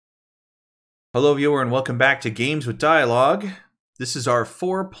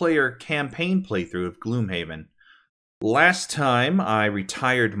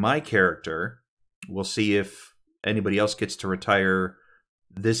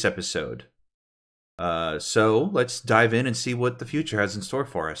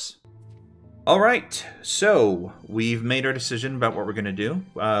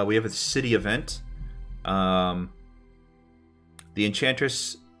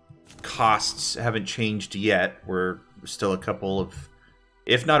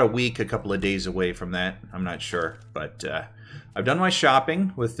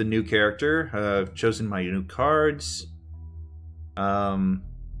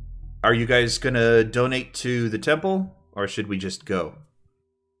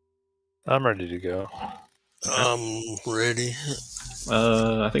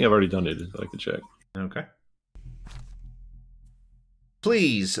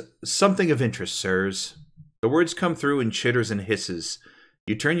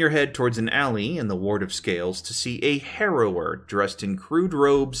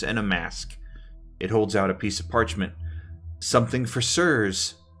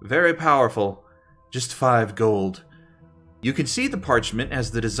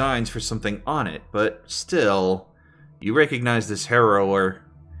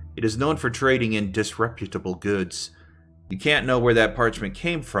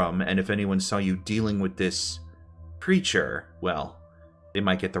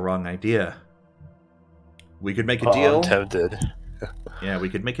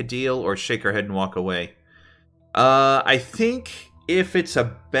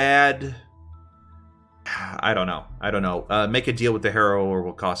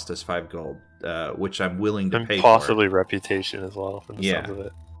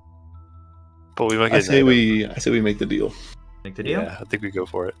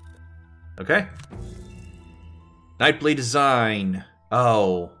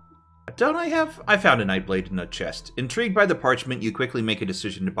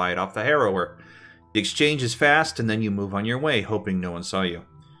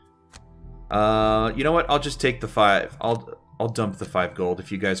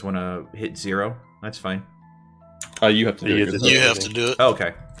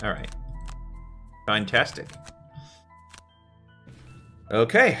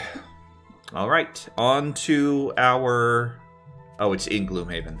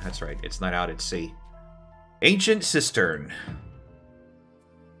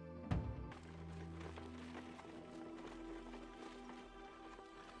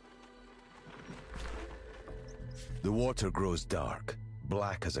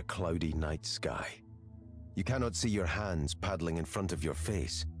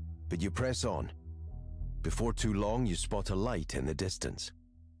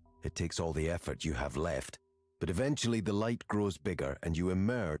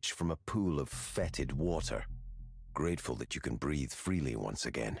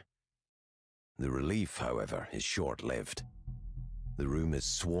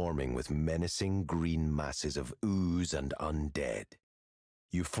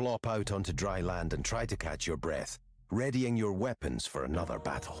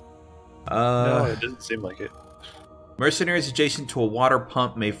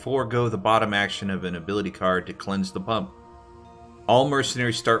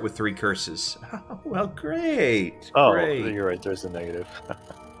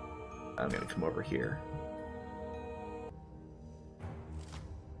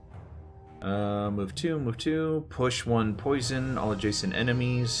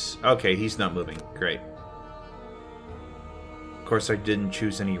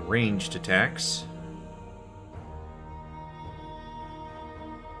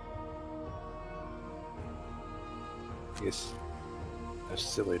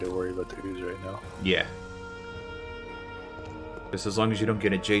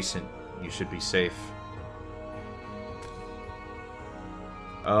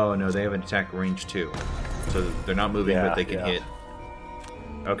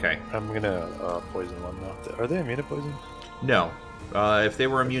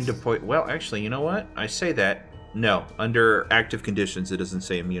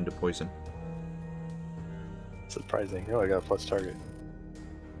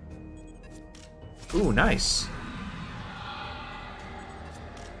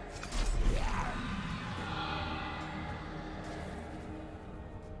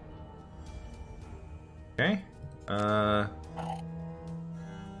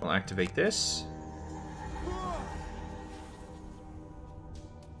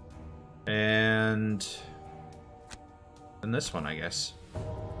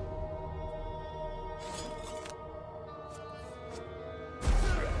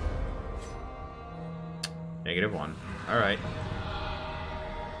-1. Alright.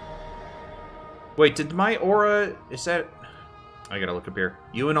 Wait, did my aura... Is that... I gotta look up here.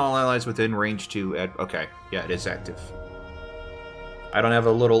 You and all allies within range 2 add... Okay, yeah, it is active. I don't have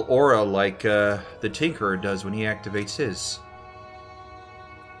a little aura like the Tinkerer does when he activates his.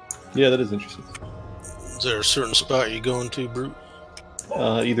 Yeah, that is interesting. Is there a certain spot you going to, Brute?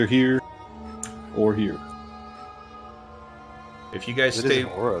 Either here or here. If you guys It stay... is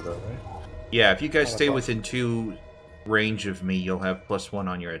an aura, though, right? Yeah, if you guys stay within 2 range of me, you'll have +1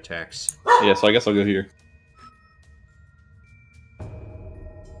 on your attacks. Yeah, so I guess I'll go here.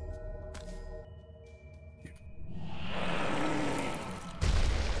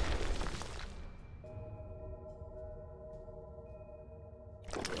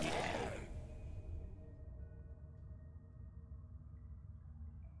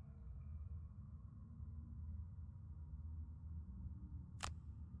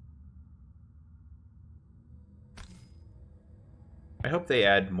 I hope they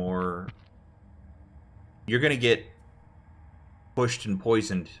add more... You're gonna get pushed and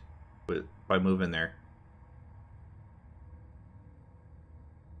poisoned by moving there.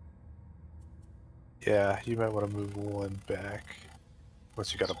 Yeah, you might want to move one back.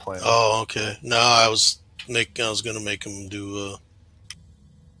 Once you got a plan. Oh, okay. No, I was gonna make him do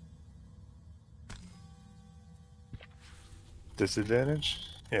Disadvantage?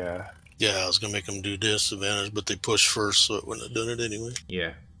 Yeah. yeah, I was gonna make him do disadvantage, but they pushed first, so it wouldn't have done it anyway.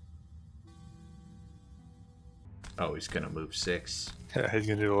 Yeah. Oh, he's gonna move 6. He's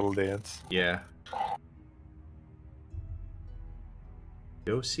gonna do a little dance. Yeah.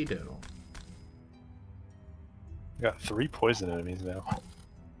 Go see Diddle. Got 3 poison enemies now.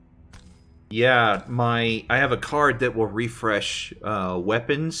 Yeah, I have a card that will refresh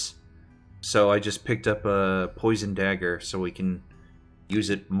weapons, so I just picked up a poison dagger so we can use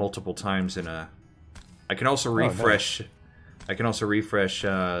it multiple times in a... I can also refresh... Nice. I can also refresh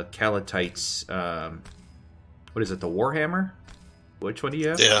Calatite's... what is it, the Warhammer? Which one do you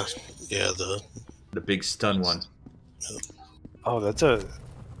have? Yeah, The big stun one. Oh, that's a...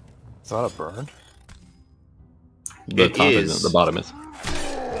 It's not a burn? The It top is. isn't, the bottom is.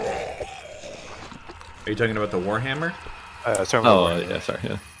 Are you talking about the Warhammer? Sorry, Oh, yeah, sorry,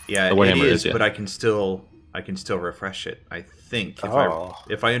 yeah. Yeah, The it Warhammer is, is, yeah. but I can still refresh it. I think Oh.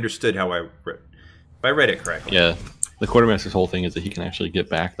 if I understood how if I read it correctly. Yeah, the Quartermaster's whole thing is that he can actually get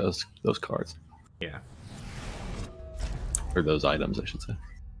back those cards. Yeah. Or those items, I should say.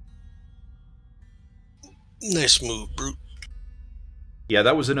 nice move, Brute. Yeah,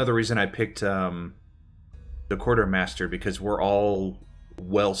 that was another reason I picked the Quartermaster, because we're all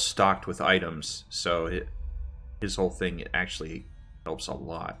well stocked with items, so his whole thing actually helps a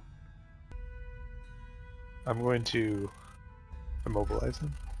lot. I'm going to immobilize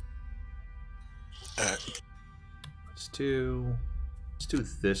him. Alright. Let's do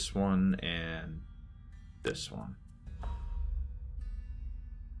this one and this one.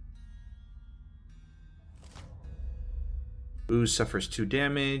 Ooze suffers 2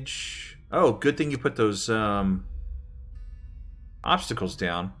 damage. Oh, good thing you put those obstacles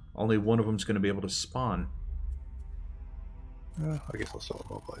down. Only one of them's going to be able to spawn. I guess I'll still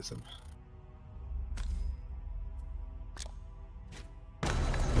immobilize him.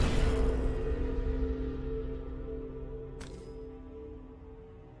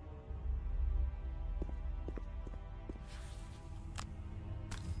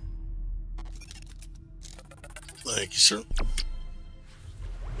 Thank you, sir.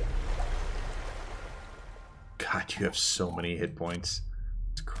 God, you have so many hit points.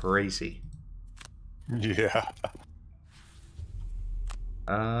 It's crazy. Yeah.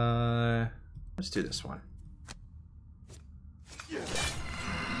 Let's do this one.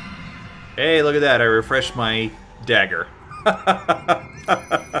 Hey, look at that. I refreshed my dagger.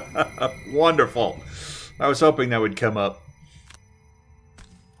 Wonderful. I was hoping that would come up.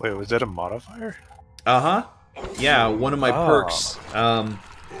 Wait, was that a modifier? Uh-huh. Yeah, one of my perks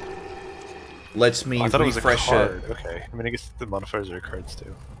lets me I thought refresh it was a card. Okay. I mean, I guess the modifiers are cards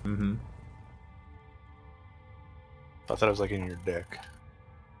too. Mm-hmm. I thought it was like in your deck.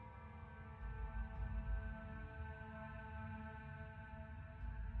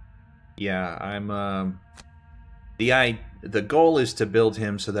 Yeah, I'm the goal is to build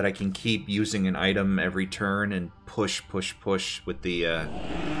him so that I can keep using an item every turn and push with the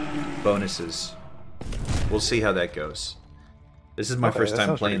bonuses. We'll see how that goes. This is my first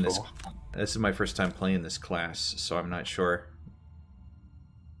time playing this. Cool. This is my first time playing this class, so I'm not sure.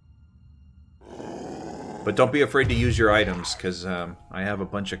 But don't be afraid to use your items, because I have a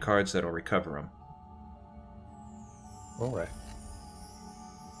bunch of cards that'll recover them. All right.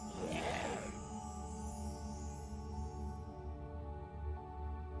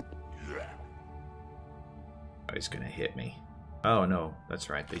 Oh, he's gonna hit me. Oh no, that's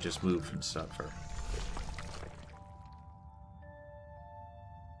right. They just move and suffer.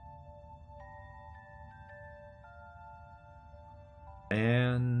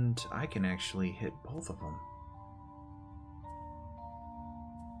 And I can actually hit both of them.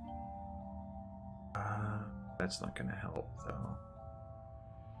 That's not gonna help though.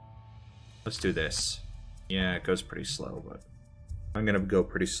 Let's do this. Yeah, it goes pretty slow, but I'm gonna go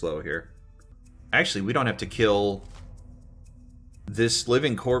pretty slow here. Actually, we don't have to kill this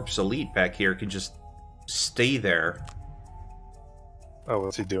living corpse elite back here. Can just stay there. Oh,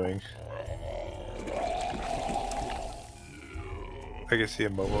 what's he doing? I guess he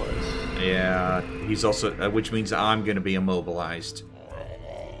immobilized. Yeah, he's also, which means I'm gonna be immobilized.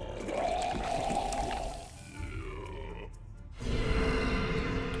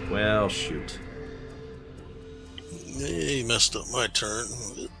 Well, shoot. He messed up my turn.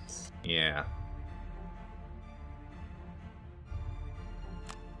 Yeah.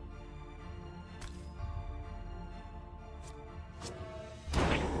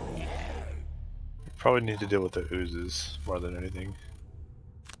 Probably need to deal with the oozes more than anything.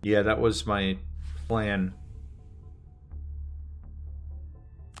 Yeah, that was my plan.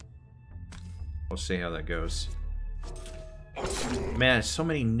 We'll see how that goes. Man, so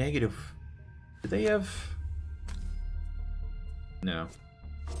many negative... Do they have... No.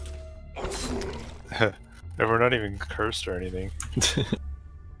 And we're not even cursed or anything.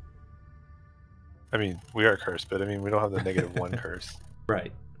 I mean, we are cursed, but I mean, we don't have the -1 curse.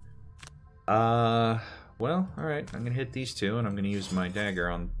 Right. Well, alright. I'm gonna hit these two, and I'm gonna use my dagger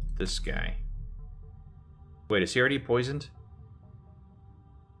on this guy. Wait, is he already poisoned?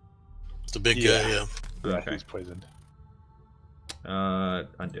 The big guy, yeah. Yeah, Okay. he's poisoned.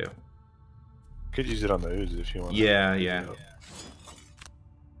 Undo. Could use it on the oozes if you want. Yeah, yeah.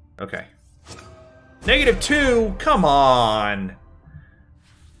 Okay. -2? Come on!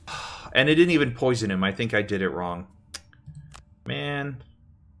 And it didn't even poison him. I think I did it wrong. Man.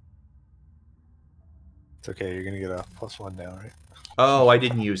 It's okay, you're gonna get a +1 now, right? Oh, I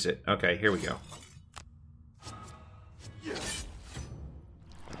didn't use it. Okay, here we go.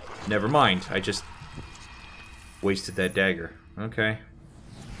 Never mind. I just wasted that dagger. Okay.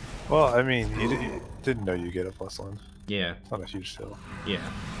 Well, I mean, you didn't know you get a +1. Yeah. It's not a huge deal.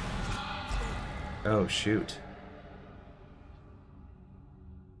 Yeah. Oh, shoot.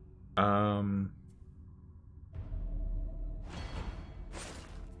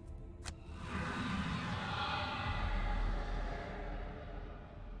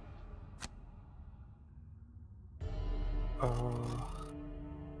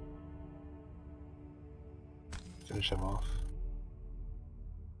 Finish him off.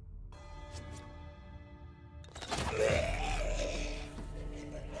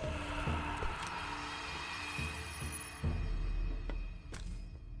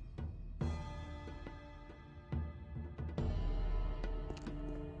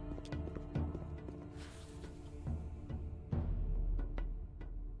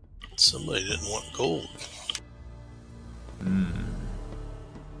 Somebody didn't want gold.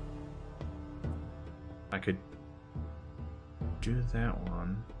 I could do that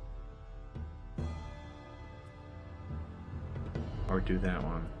one. Or do that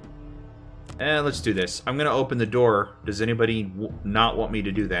one. Let's do this. I'm gonna open the door. Does anybody not want me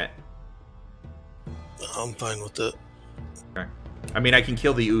to do that? I'm fine with that. Okay. I mean, I can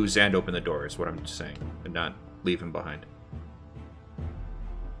kill the ooze and open the door, is what I'm just saying. And not leave him behind.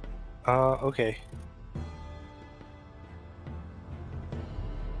 Okay.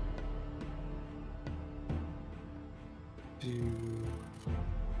 Do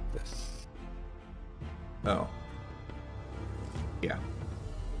this. Oh. Yeah.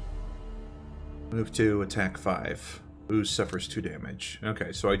 Move to attack 5. Ooze suffers 2 damage.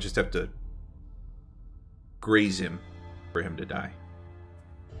 Okay, so I just have to graze him for him to die.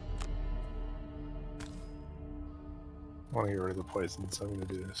 I want to get rid of the poison, so I'm going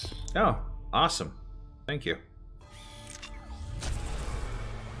to do this. Oh, awesome. Thank you.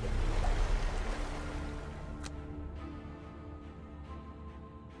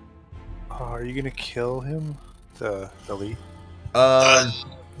 Are you going to kill him? The elite?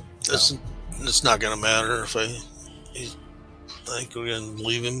 It's not gonna matter if I think we're gonna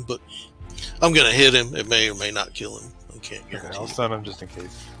leave him, but I'm gonna hit him. It may or may not kill him. I can't Okay, guarantee. I'll it. stun him just in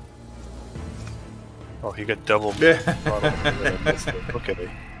case. Oh, he got double. Okay.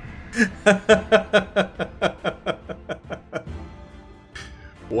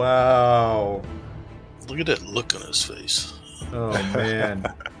 Wow. Look at that look on his face. Oh, man.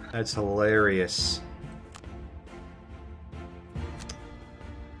 That's hilarious.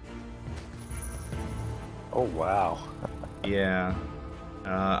 Oh, wow. Yeah.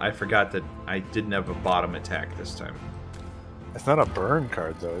 I forgot that I didn't have a bottom attack this time. It's not a burn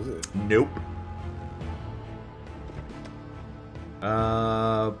card, though, is it? Nope.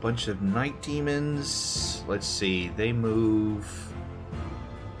 Bunch of night demons. Let's see. They move.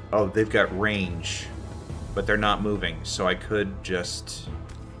 Oh, they've got range, but they're not moving, so I could just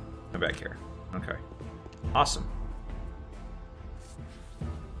come back here. Okay. Awesome.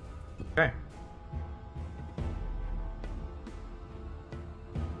 Okay.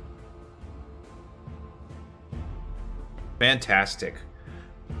 Fantastic.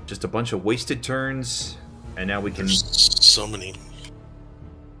 Just a bunch of wasted turns, and now we can... There's so many.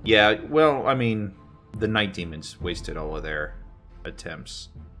 Yeah, well, I mean, the night demons wasted all of their attempts.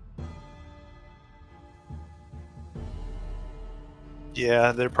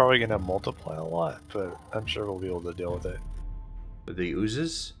 Yeah, they're probably going to multiply a lot, but I'm sure we'll be able to deal with it. The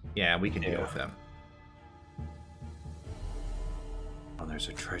oozes? Yeah, we can deal with them. Oh, there's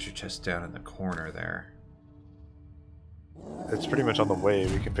a treasure chest down in the corner there. It's pretty much on the way.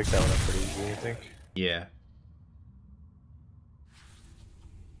 We can pick that one up pretty easily, I think. Yeah.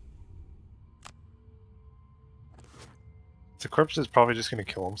 The corpse is probably just going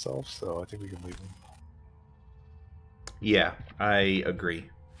to kill himself, so I think we can leave him. Yeah, I agree.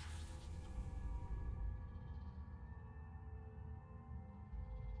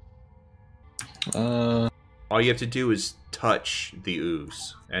 All you have to do is touch the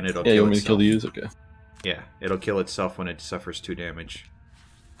ooze, and it'll Yeah, you kill want me to kill itself. the use? Okay. Yeah, it'll kill itself when it suffers 2 damage.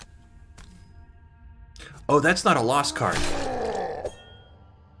 Oh, that's not a lost card.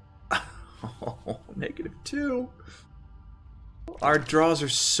 Oh, -2. Our draws are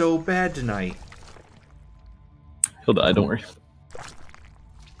so bad tonight. He'll die, don't worry.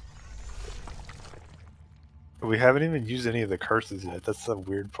 We haven't even used any of the curses yet. That's the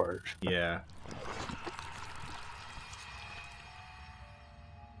weird part. Yeah.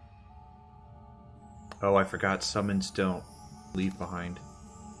 Oh, I forgot summons don't leave behind.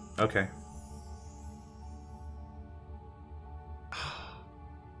 Okay.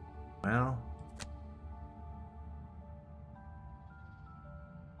 Well.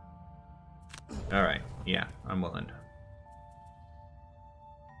 Alright, yeah, I'm willing.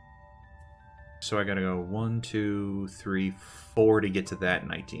 So I gotta go 1, 2, 3, 4 to get to that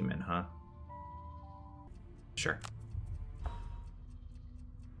night demon, huh? Sure.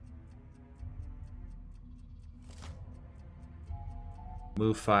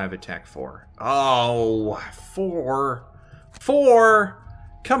 Move 5, attack 4. Oh, 4. 4!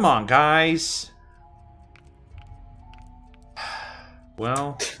 Come on, guys.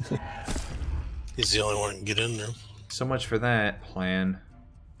 Well, He's the only one who can get in there. so much for that plan.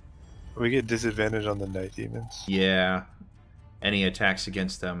 We get disadvantage on the night demons. Yeah. Any attacks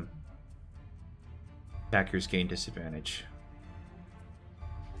against them, attackers gain disadvantage.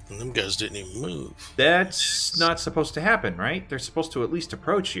 And them guys didn't even move. That's not supposed to happen, right? They're supposed to at least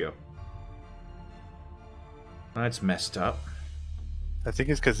approach you. That's messed up. I think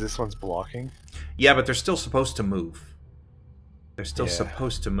it's because this one's blocking. Yeah, but they're still supposed to move. They're still Yeah.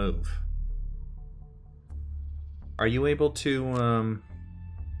 supposed to move. Are you able to,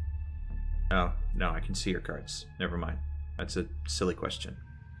 Oh, no, I can see your cards. Never mind. That's a silly question.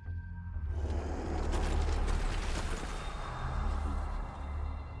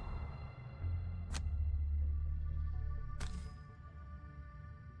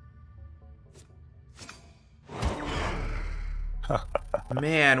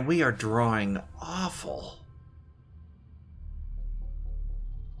 Man, we are drawing awful.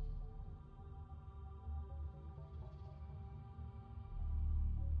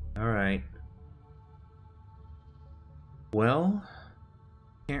 Alright. Well,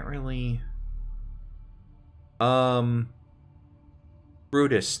 can't really...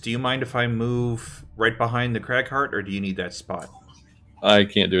 Brutus, do you mind if I move right behind the Cragheart, or do you need that spot? I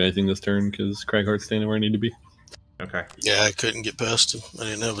can't do anything this turn because Cragheart's standing where I need to be. Okay. Yeah, I couldn't get past him. I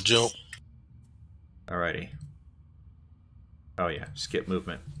didn't have a jump. Alrighty. Oh yeah, skip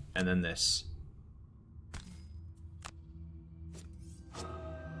movement. And then this.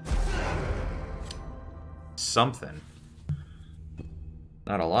 Something.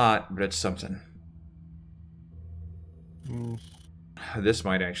 Not a lot, but it's something. This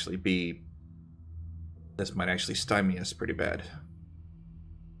might actually be... This might actually stymie us pretty bad.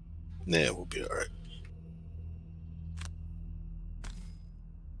 Yeah, we'll be alright.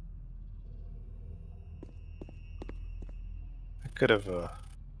 I could have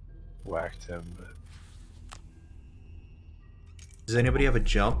whacked him, but Does anybody have a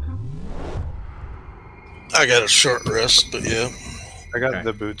jump? I got a short rest, but yeah. I got Okay.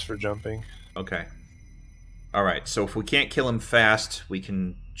 the boots for jumping. Okay. Alright, so if we can't kill him fast, we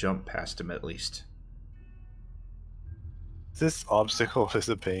can jump past him at least. This obstacle is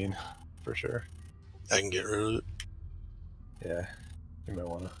a pain, for sure. I can get rid of it. Yeah, you might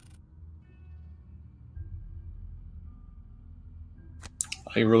wanna.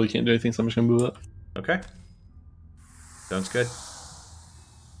 I really can't do anything, so I'm just gonna move up. Okay. Sounds good.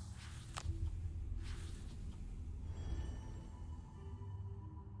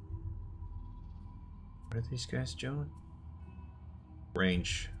 What are these guys doing?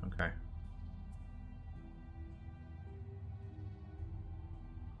 Range. Okay.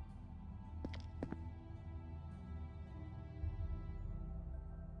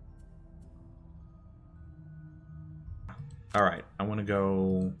 Alright, I want to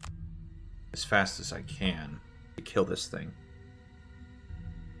go as fast as I can to kill this thing.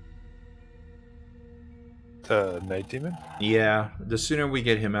 The Night Demon? Yeah, the sooner we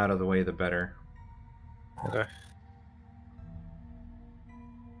get him out of the way, the better. Okay.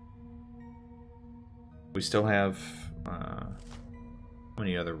 We still have, how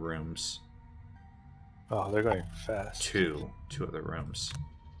many other rooms? Oh, they're going fast. Two other rooms.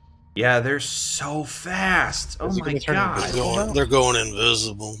 Yeah, they're so fast. Oh Is he my gonna turn god. invisible? They're going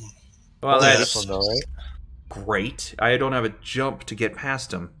invisible. Well, Only that's this one though, right? great. I don't have a jump to get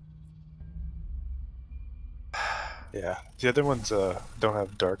past them. Yeah. The other ones don't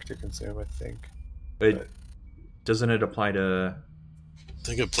have dark to consume, I think. But doesn't it apply to? I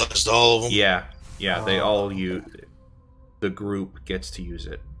think it applies to all of them. Yeah, they Oh. all use. The group gets to use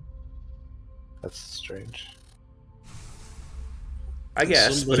it. That's strange. I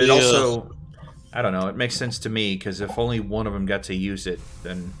guess, but it also, I don't know. It makes sense to me because if only one of them got to use it,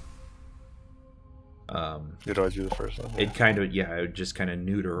 then You'd always do the first one. it kind of it would just kind of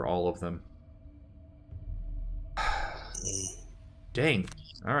neuter all of them. Dang.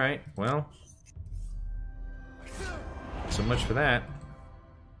 All right. Well, so much for that.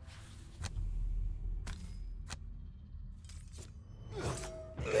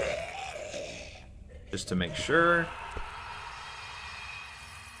 Just to make sure.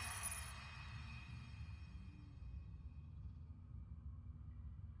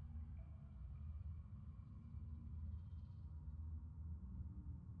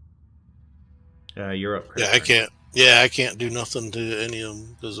 You're up, Chris. Yeah, I can't. Yeah, I can't do nothing to any of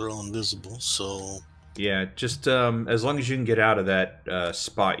them because they're all invisible. So Yeah, just as long as you can get out of that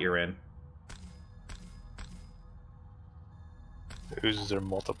spot you're in. The oozes are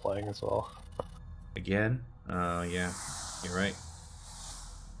multiplying as well. Again? Yeah, you're right.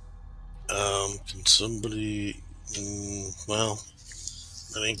 can somebody? Well,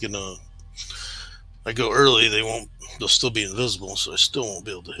 I ain't gonna. I go early, they won't. They'll still be invisible, so I still won't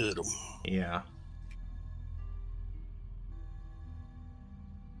be able to hit them. Yeah.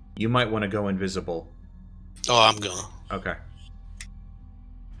 You might want to go invisible. Oh, I'm gonna. Okay.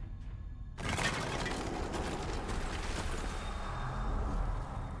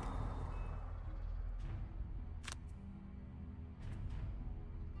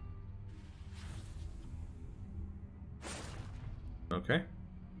 Okay.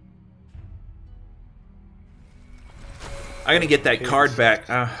 I'm gonna get that card back.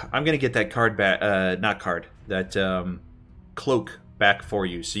 I'm gonna get that card back. Not card. That cloak back for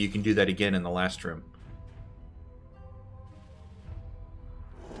you, so you can do that again in the last room.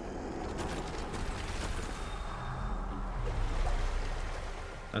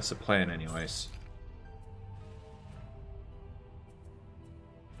 That's the plan, anyways.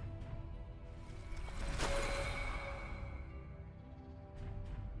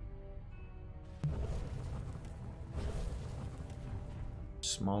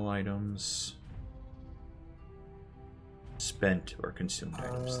 Small items. Spent or consumed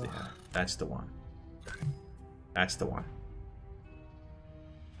items. Yeah, that's the one. That's the one.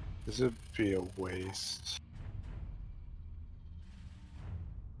 This would be a waste.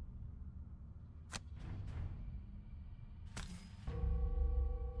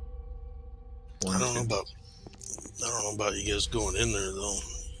 I don't know about you guys going in there though.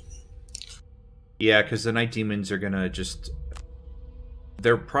 Yeah, because the night demons are gonna just.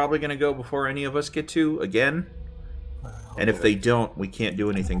 They're probably gonna go before any of us get to again. And if they don't, we can't do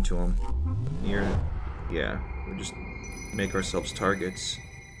anything to them. Yeah, we just make ourselves targets.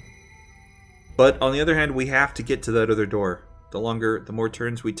 But on the other hand, we have to get to that other door. The more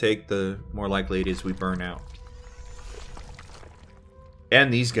turns we take, the more likely it is we burn out.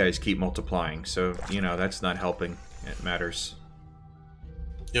 And these guys keep multiplying, so, that's not helping. It matters.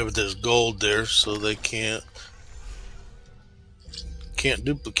 Yeah, but there's gold there, so they can't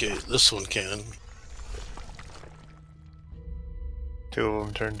duplicate. This one can. Two of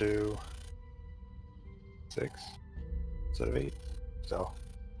them turn to 6 instead of 8. So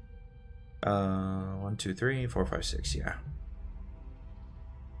 1, 2, 3, 4, 5, 6. Yeah.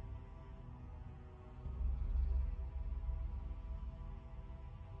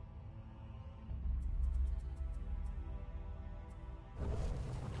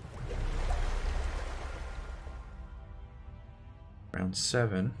 Round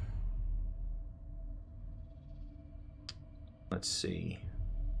 7. Let's see.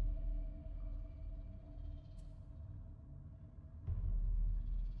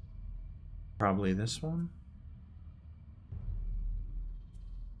 Probably this one.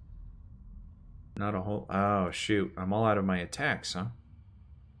 Not a whole... Oh, shoot. I'm all out of my attacks, huh?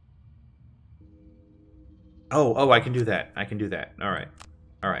 Oh, I can do that. I can do that. All right.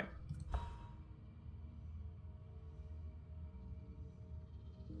 All right.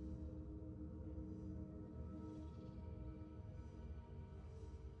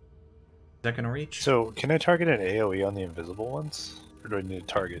 Is that gonna reach? So, can I target an AoE on the invisible ones? Or do I need a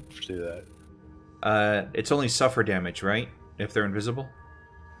target to do that? It's only suffer damage, right? If they're invisible?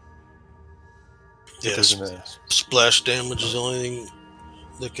 Yes. Splash damage is the only thing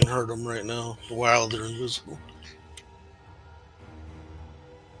that can hurt them right now while they're invisible.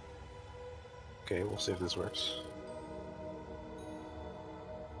 Okay, we'll see if this works.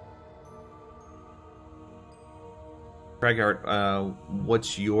 Kragart,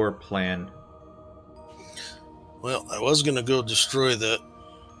 what's your plan? Well, I was going to go destroy that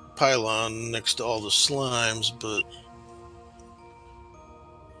pylon next to all the slimes, but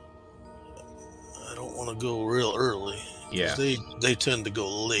I don't want to go real early. Yeah. They tend to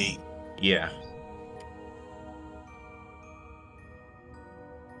go late. Yeah.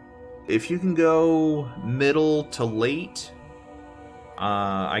 If you can go middle to late,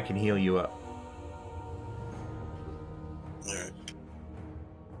 I can heal you up. Alright.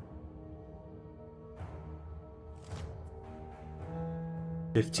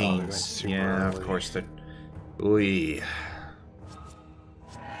 Oh, 15s. they're Yeah, early. of course. They're... Ooh.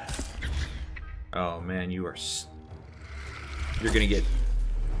 Oh man, you are... You're gonna get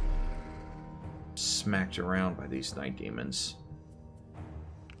smacked around by these night demons.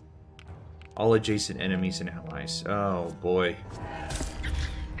 All adjacent enemies and allies. Oh boy.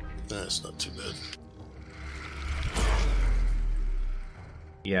 That's not too bad.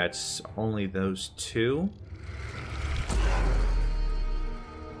 Yeah, it's only those two.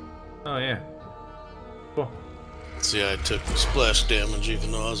 Oh yeah. Cool. See, I took splash damage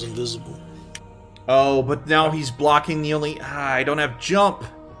even though I was invisible. Oh, but now he's blocking the only... I don't have jump!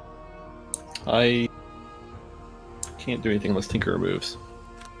 I can't do anything unless Tinker moves.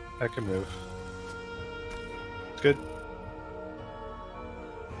 I can move. It's good.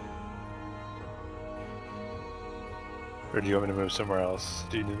 Or do you want me to move somewhere else?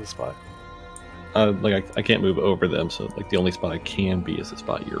 Do you need the spot? I can't move over them, so like the only spot I can be is the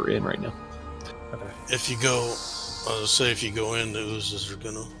spot you're in right now. Okay. If you go, say if you go in, the oozes are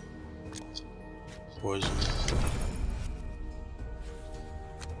gonna poison.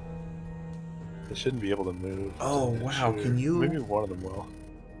 They shouldn't be able to move. Oh, wow, Sure. can you- Maybe one of them will.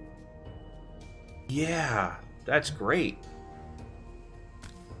 Yeah, that's great.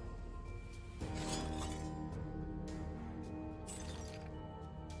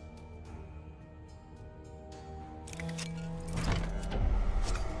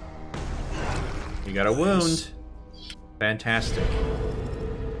 You got a wound. Fantastic.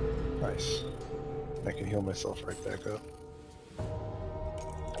 Nice. I can heal myself right back up.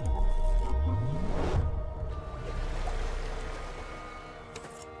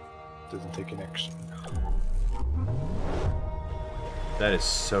 Doesn't take an action. That is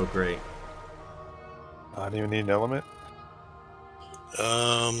so great. I don't even need an element.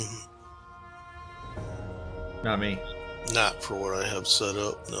 Not me. Not for what I have set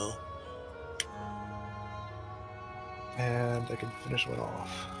up, no. And I can finish one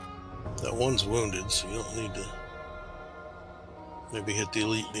off. That one's wounded, so you don't need to maybe hit the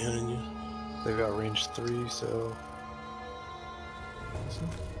elite behind you. They've got range 3, so...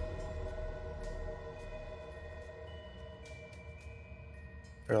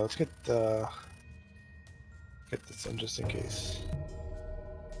 Alright, let's get this in just in case.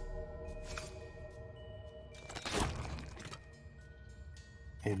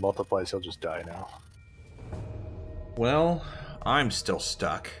 He multiplies, he'll just die now. Well, I'm still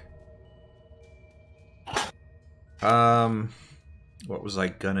stuck. What was I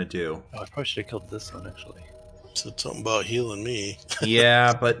gonna do? Oh, I probably should have killed this one, actually. Said something about healing me.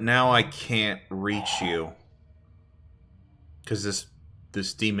 Yeah, but now I can't reach you. Because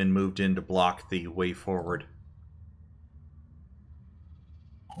this demon moved in to block the way forward.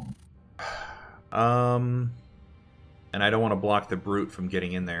 And I don't want to block the brute from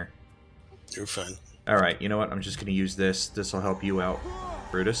getting in there. You're fine. Alright, you know what? I'm just going to use this. This will help you out,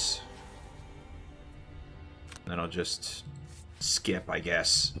 Brutus. And then I'll just skip, I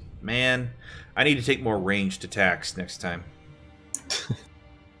guess. Man, I need to take more ranged attacks next time.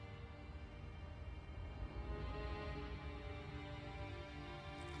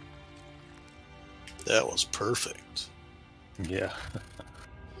 That was perfect. Yeah.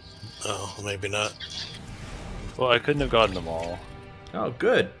 Oh, maybe not. Well, I couldn't have gotten them all. Oh,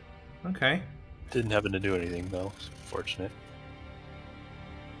 good. Okay. Didn't happen to do anything, though. It's fortunate.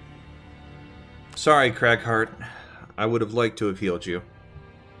 Sorry, Craghart. I would have liked to have healed you.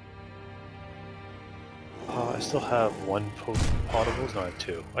 I still have one potables. No, I have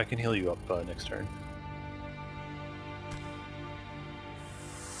two. I can heal you up next turn.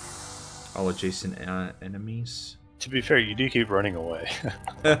 All adjacent enemies. To be fair, you do keep running away.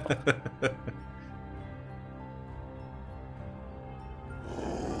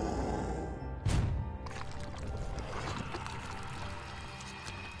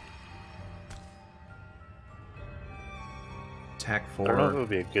 Attack I don't know if it 4. would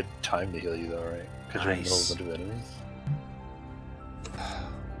be a good time to heal you, though, right? Because you're in the middle Nice. of a bunch of enemies.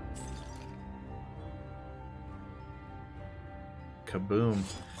 Kaboom.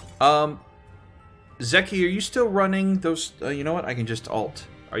 Zeki, are you still running those... you know what? I can just alt.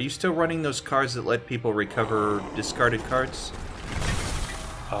 Are you still running those cards that let people recover discarded cards?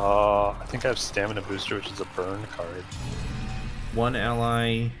 I think I have Stamina Booster, which is a burn card. 1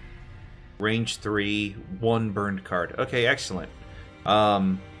 ally, range 3, 1 burned card. Okay, excellent.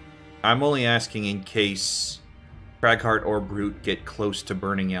 I'm only asking in case Craghart or Brute get close to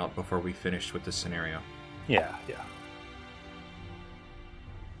burning out before we finish with the scenario. Yeah, yeah.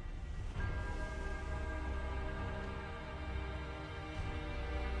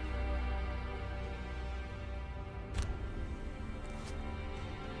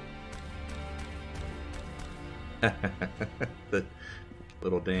 The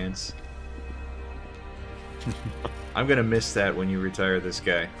little dance. I'm gonna miss that when you retire this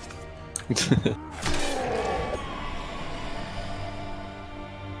guy.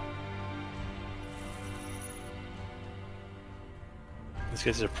 These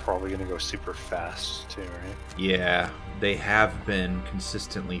guys are probably going to go super fast, too, right? Yeah, they have been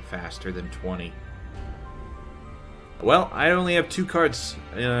consistently faster than 20. Well, I only have 2 cards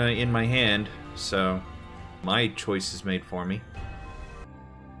in my hand, so my choice is made for me.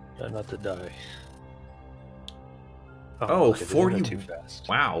 Not to die. Oh, okay, 40. too fast.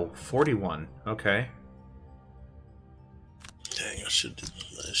 Wow, 41. Okay. Dang, I should have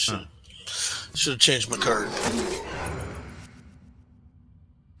changed my card.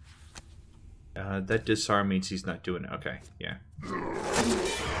 That disarm means he's not doing it. Okay, yeah.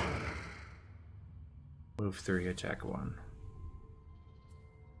 Move 3, attack 1.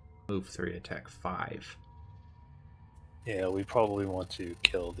 Move 3, attack 5. Yeah, we probably want to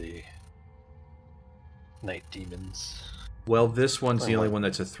kill the night demons. Well, this one's the only one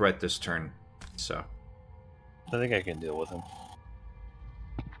that's a threat this turn, so. I think I can deal with him.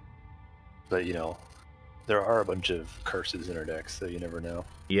 But, you know, there are a bunch of curses in our deck, so you never know.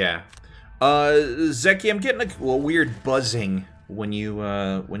 Yeah. Zeki, I'm getting a weird buzzing when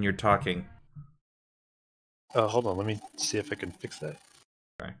you're talking. Hold on, let me see if I can fix that.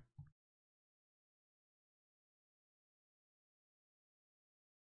 Okay.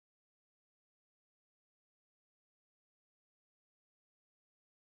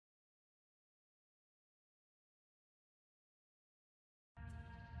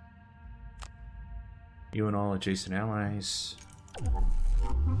 You and all adjacent allies.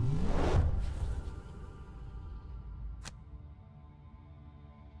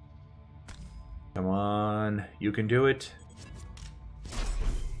 Come on, you can do it.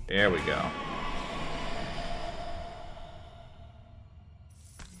 There we go.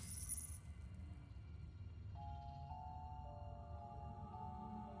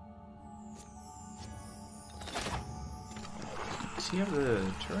 Does he have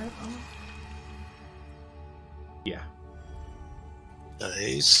the turret on? Yeah.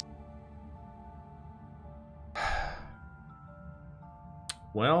 Nice.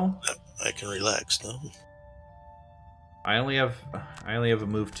 Well, I can relax now. I only have a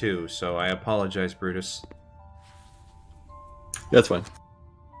move 2, so I apologize, Brutus. That's fine.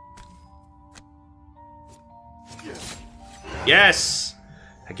 Yes!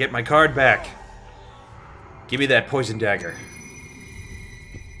 I get my card back. Give me that poison dagger.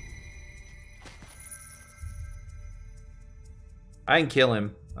 I can kill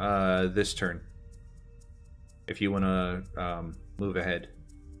him this turn. If you want to move ahead.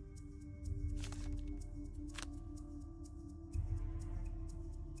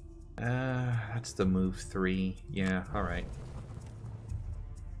 That's the move 3. Yeah, alright.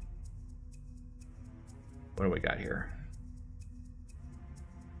 What do we got here?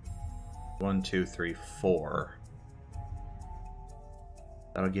 1, 2, 3, 4.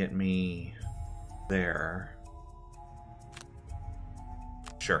 That'll get me there.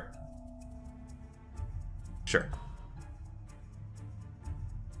 Sure. Sure.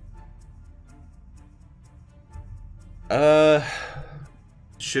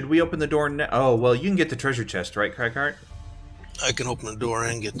 Should we open the door now? Oh, well, you can get the treasure chest, right, Craighart? I can open the door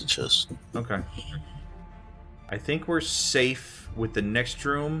and get the chest. Okay. I think we're safe with the next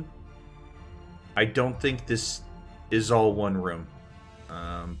room. I don't think this is all one room.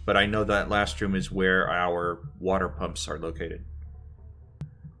 But I know that last room is where our water pumps are located.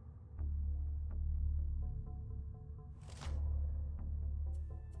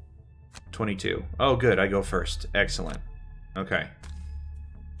 $22. Oh, good. I go first. Excellent. Okay.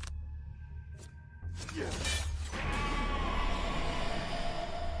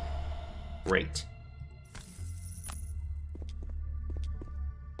 Great.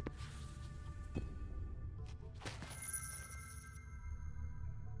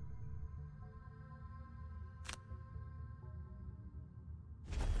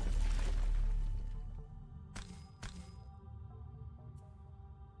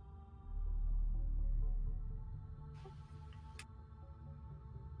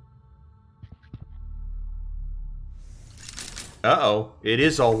 Uh-oh. It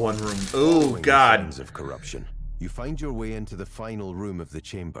is all one room. Oh, Following God. signs of corruption, you find your way into the final room of the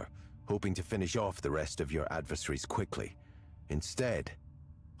chamber, hoping to finish off the rest of your adversaries quickly. Instead,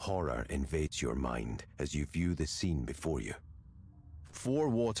 horror invades your mind as you view the scene before you. 4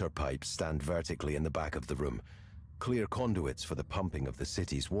 water pipes stand vertically in the back of the room, clear conduits for the pumping of the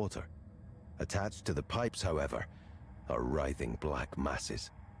city's water. Attached to the pipes, however, are writhing black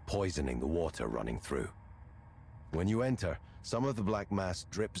masses, poisoning the water running through. When you enter, some of the black mass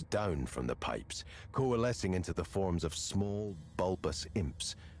drips down from the pipes, coalescing into the forms of small, bulbous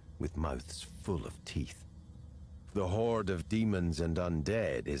imps with mouths full of teeth. The horde of demons and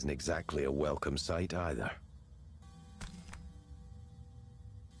undead isn't exactly a welcome sight either.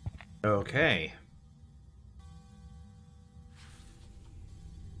 Okay.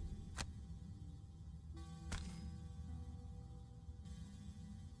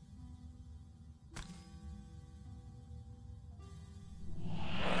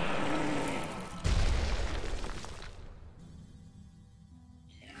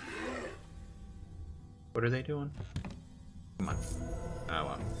 What are they doing? Come on. Oh,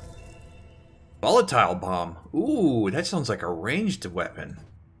 well. Volatile bomb. Ooh, that sounds like a ranged weapon.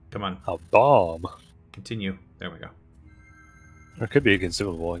 Come on. A bomb. Continue. There we go. Or it could be a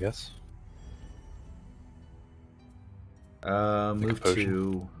consumable, I guess.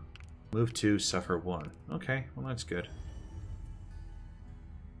 Move to suffer 1. Okay, well that's good.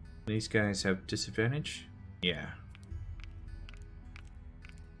 These guys have disadvantage? Yeah.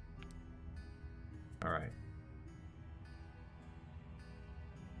 Alright.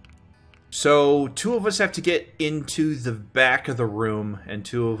 So, 2 of us have to get into the back of the room, and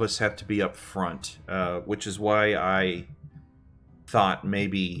 2 of us have to be up front, which is why I thought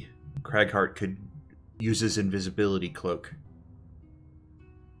maybe Craighart could use his invisibility cloak.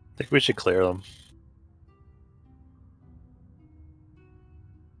 I think we should clear them.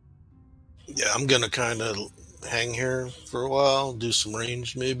 Yeah, I'm gonna kind of hang here for a while, do some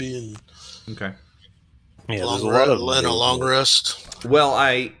range maybe, and Okay. Yeah, long there's a lot of and a long rest. Well,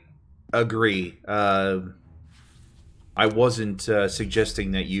 I agree. I wasn't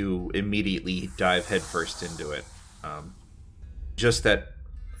suggesting that you immediately dive headfirst into it. Just that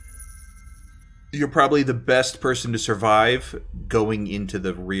you're probably the best person to survive going into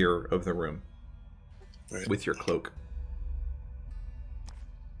the rear of the room Right. with your cloak.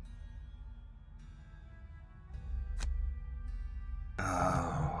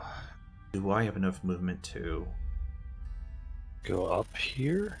 Oh, do I have enough movement to Go up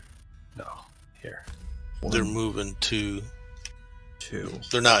here? No, here. They're moving to. 2?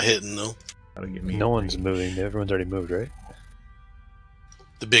 They're not hitting though. That'll give me No one's range. moving. Everyone's already moved, right?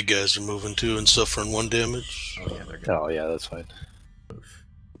 The big guys are moving too and suffering 1 damage. Oh yeah, they're gonna Oh, yeah, that's fine. move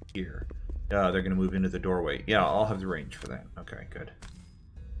here. Yeah, they're gonna move into the doorway. Yeah, I'll have the range for that. Okay, good.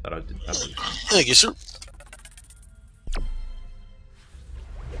 That'll be fine. Thank you, sir.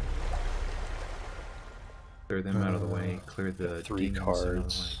 Clear them out of the way. Clear the 3 demons out of the way.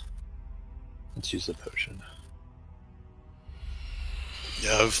 cards. Let's use the potion.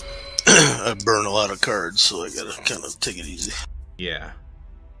 Yeah, I burn a lot of cards, so I gotta kind of take it easy. Yeah.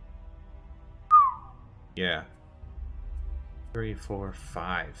 Yeah. 3, 4,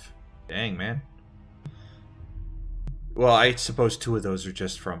 5. Dang, man. Well, I suppose 2 of those are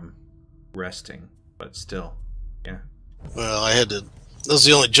just from resting, but still, yeah. Well, I had to. Those are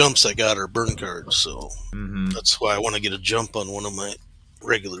the only jumps I got are burn cards, so that's why I want to get a jump on one of my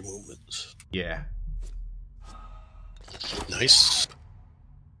regular movements. Yeah. Nice.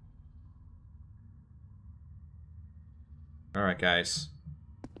 All right, guys.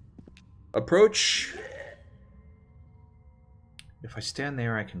 Approach. If I stand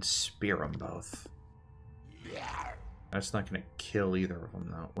there, I can spear them both. That's not going to kill either of them,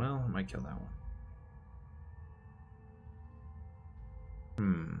 though. Well, it might kill that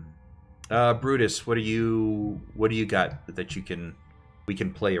one. Brutus, what do you got that we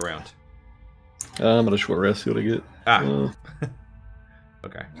can play around? I'm gonna short rest. See what I get.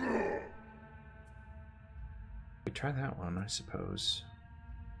 Okay. We try that one, I suppose.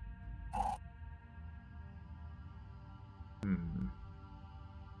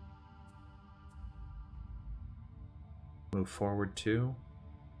 Move forward 2.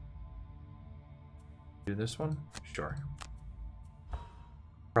 Do this one? Sure.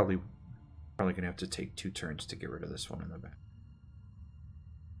 Probably gonna have to take 2 turns to get rid of this one in the back.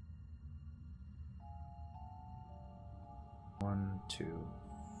 One, 2.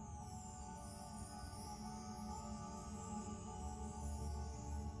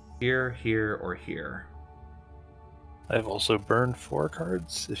 Here, or here. I've also burned 4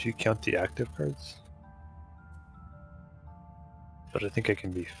 cards, if you count the active cards. But I think I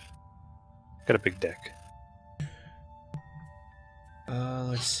can be... Got a big deck.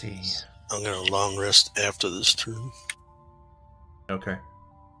 Let's see. I'm gonna long rest after this turn. Okay.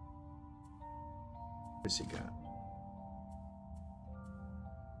 What's he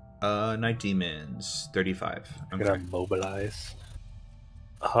got? Night Demons, 35. I'm gonna mobilize.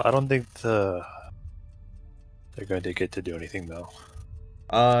 I don't think they're going to get to do anything, though.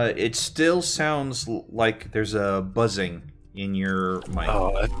 It still sounds like there's a buzzing in your mic.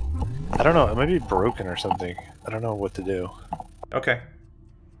 Oh, I don't know. It might be broken or something. I don't know what to do. Okay.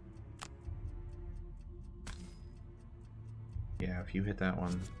 Yeah, if you hit that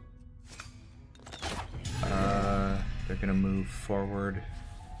one. They're gonna move forward.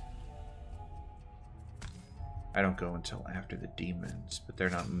 I don't go until after the demons, but they're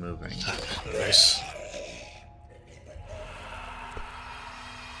not moving. Nice.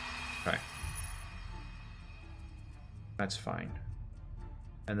 Okay. That's fine.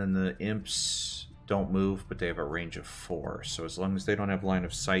 And then the imps don't move, but they have a range of 4. So as long as they don't have line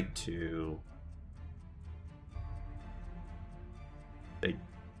of sight to... They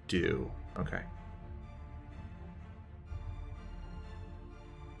do. Okay.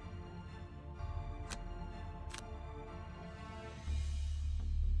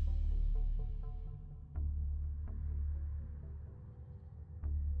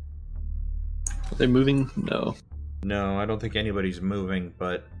 Are they moving? No. No, I don't think anybody's moving,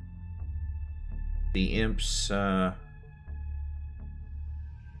 but the imps, 2,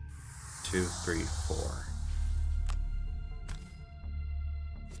 3, 4.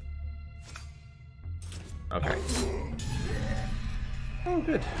 Okay. Oh,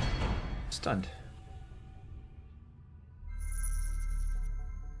 good. Stunned.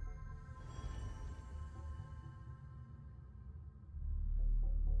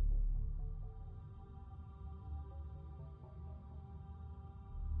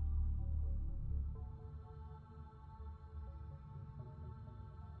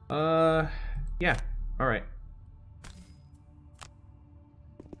 Yeah. All right.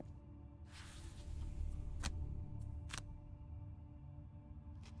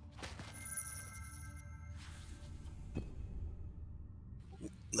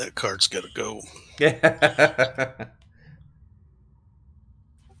 That card's got to go. Yeah.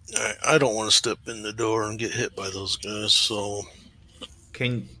 I don't want to step in the door and get hit by those guys, so...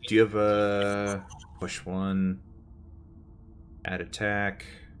 Do you have a push 1, add attack?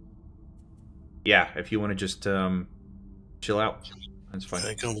 Yeah, if you want to just chill out, that's fine. I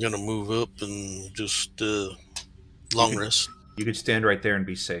think I'm going to move up and just long rest. You could stand right there and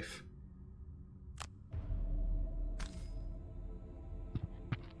be safe.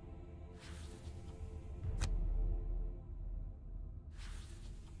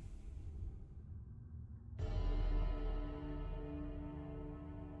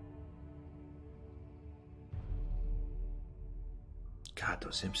 God,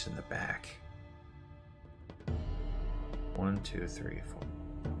 those imps in the back. 1, 2, 3, 4,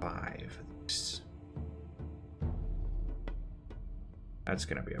 5. That's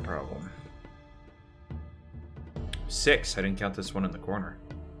gonna be a problem. 6. I didn't count this one in the corner.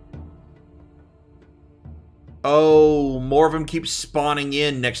 Oh, more of them keep spawning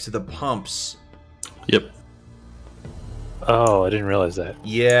in next to the pumps. Yep. Oh, I didn't realize that.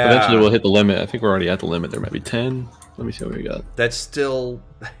 Yeah. Eventually we'll hit the limit. I think we're already at the limit. There might be 10. Let me see what we got. That's still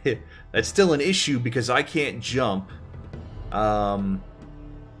that's still an issue because I can't jump. And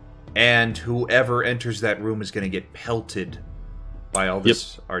whoever enters that room is going to get pelted by all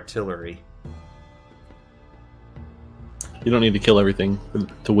this artillery. You don't need to kill everything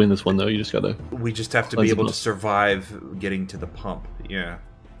to win this one, though. You just gotta... We just have to be able to survive getting to the pump. Yeah.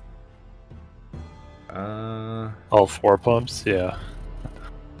 All 4 pumps? Yeah.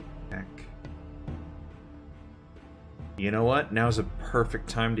 Heck. You know what? Now's a perfect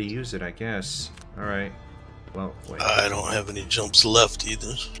time to use it, I guess. Alright. Well, wait. I don't have any jumps left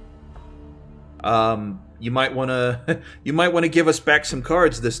either. You might wanna give us back some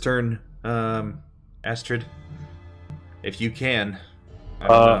cards this turn, Astrid. If you can.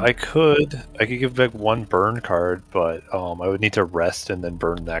 I could give back 1 burn card, but I would need to rest and then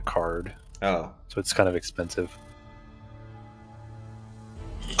burn that card. Oh. So it's kind of expensive.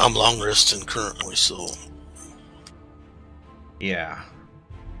 I'm long resting currently, so Yeah.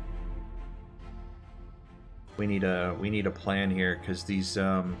 We need a plan here because these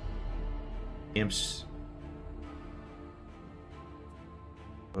imps.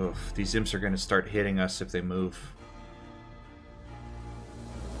 Oof, these imps are going to start hitting us if they move.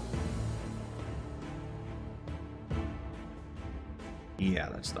 Yeah,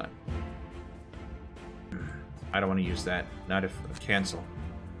 that's not. I don't want to use that. Not if cancel.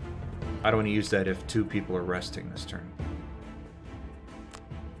 I don't want to use that if 2 people are resting this turn.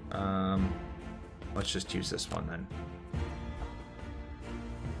 Let's just use this one then.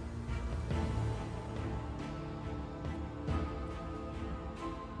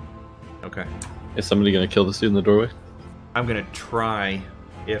 Okay. Is somebody gonna kill this dude in the doorway? I'm gonna try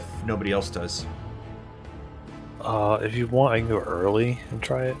if nobody else does. If you want, I can go early and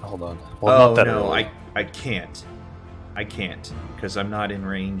try it. Hold on. Well, not that no, early. I can't. I can't because I'm not in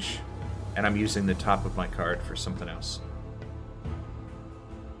range, and I'm using the top of my card for something else.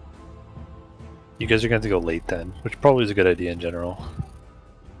 You guys are going to have to go late then, which probably is a good idea in general.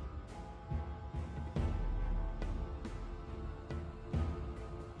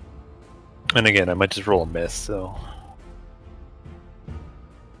 And again, I might just roll a miss, so...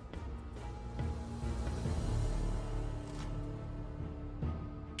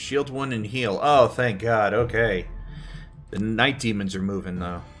 Shield 1 and heal. Oh, thank God. Okay. The night demons are moving,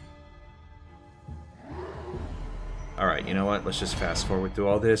 though. Alright, you know what? Let's just fast forward through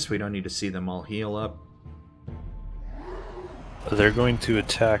all this. We don't need to see them all heal up. They're going to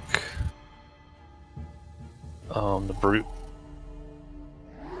attack... the brute.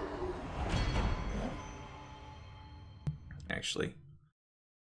 Actually.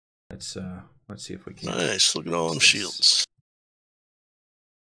 Let's see if we can... nice. Look at all them shields.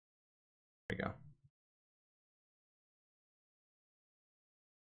 There we go.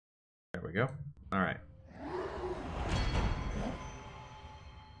 There we go. Alright.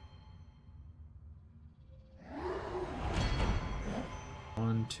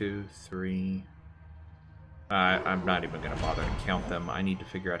 One, two, three. I'm not even going to bother to count them. I need to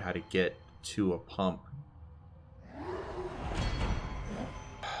figure out how to get to a pump.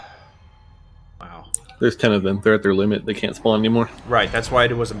 Wow. There's 10 of them. They're at their limit. They can't spawn anymore. Right, that's why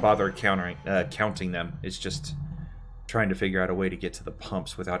I wasn't bothering counting them. It's just trying to figure out a way to get to the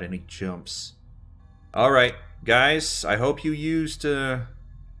pumps without any jumps. Alright, guys, I hope you used...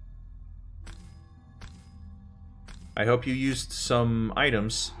 I hope you used some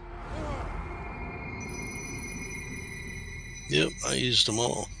items. Yep, I used them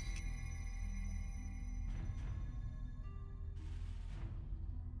all.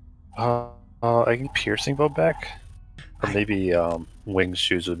 I can piercing bow back, or maybe winged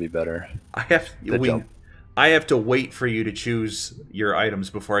shoes would be better. I have to wait for you to choose your items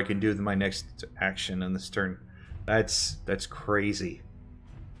before I can do my next action in this turn. That's crazy.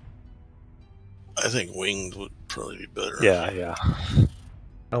 I think winged would probably be better. Yeah.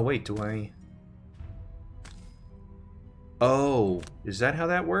 Oh wait, do I? Oh, is that how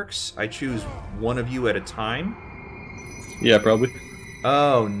that works? I choose one of you at a time? Yeah, probably.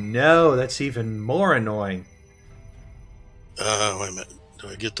 Oh no, that's even more annoying. Wait a minute. Do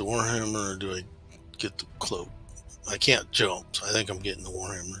I get the Warhammer or do I get the cloak? I can't jump, so I think I'm getting the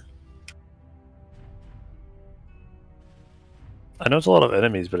Warhammer. I know it's a lot of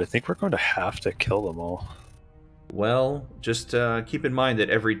enemies, but I think we're going to have to kill them all. Well, just keep in mind that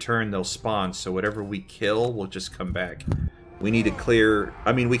every turn they'll spawn, so whatever we kill will just come back. We need to clear...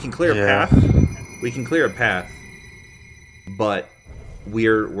 I mean, we can clear a path. We can clear a path. But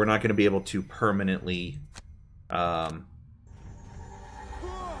we're not going to be able to permanently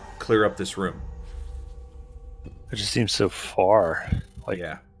clear up this room. It just seems so far. Like,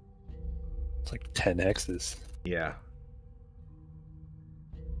 Yeah. it's like 10 X's. Yeah.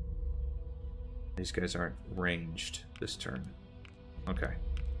 These guys aren't ranged this turn. Okay.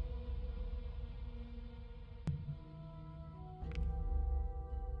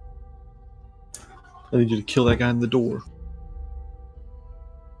 I need you to kill that guy in the door.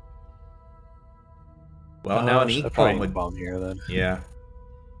 Well, now an I ink probably bomb need a would... bomb here then. Yeah.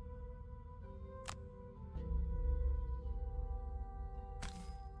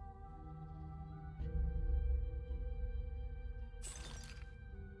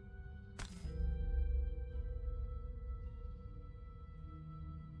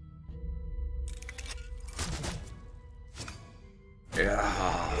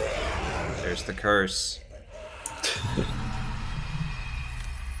 Yeah. There's the curse.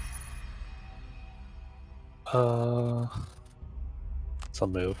 It's a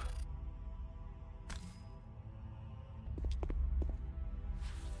move.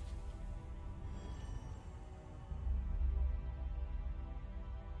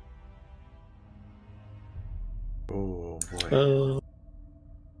 Oh boy.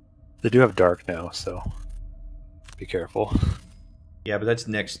 They do have dark now, so be careful. Yeah, but that's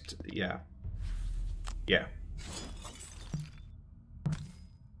next. Yeah. Yeah.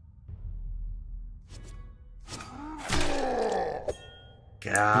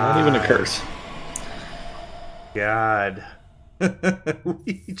 God. Not even a curse. God.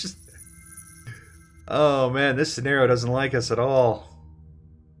 We just... Oh man, this scenario doesn't like us at all.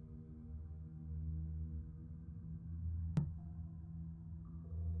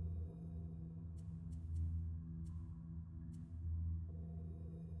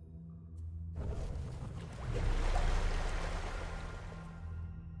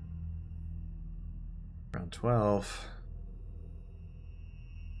 Round 12.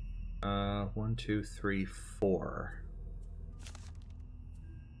 1, 2, 3, 4.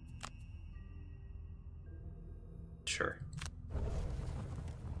 Sure.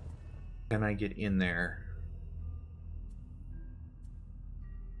 Can I get in there?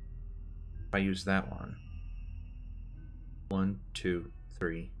 If I use that one. 1, 2,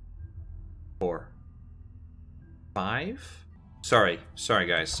 3, 4, 5? Sorry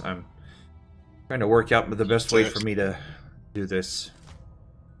guys. I'm trying to work out the best way for me to do this.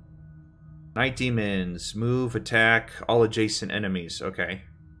 Night demons, move, attack, all adjacent enemies. Okay.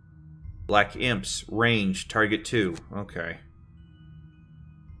 Black imps, range, target 2. Okay.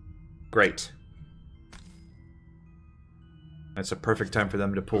 Great. That's a perfect time for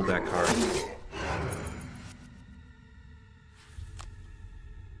them to pull that card.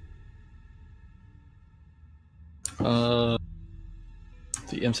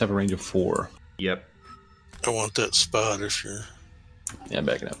 The imps have a range of 4. Yep. I want that spot if you're... Yeah, I'm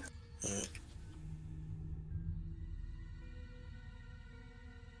backing up. Alright.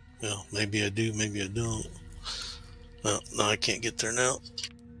 Well, maybe I do, maybe I don't. Well, no, I can't get there now.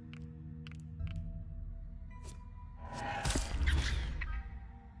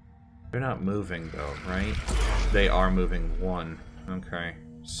 They're not moving though, right? They are moving 1. Okay.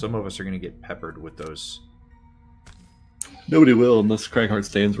 Some of us are going to get peppered with those. Nobody will unless Cragheart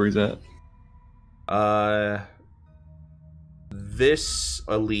stands where he's at. This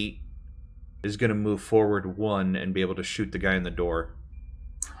elite is going to move forward 1 and be able to shoot the guy in the door.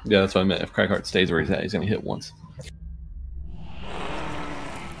 Yeah, that's what I meant. If Cragheart stays where he's at, he's going to hit once.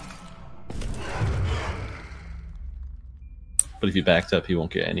 But if he backs up, he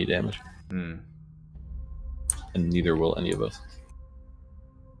won't get any damage. Hmm. And neither will any of us.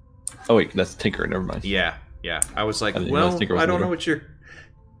 Oh wait, that's Tinker, never mind. Yeah. I was like, I didn't well, realize Tinker was I don't in the know what you're...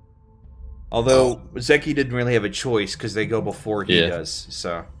 Although, Zeki didn't really have a choice because they go before he does,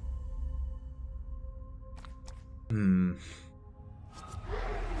 so... Hmm...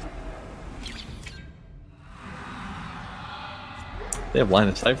 They have line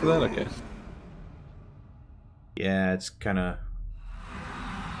of sight for that? Okay. Yeah, it's kind of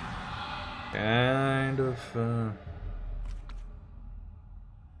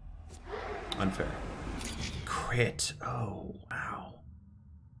unfair. Crit. Oh, wow.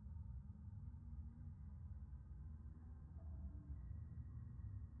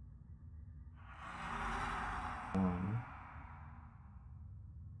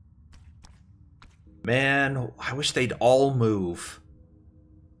 Man, I wish they'd all move.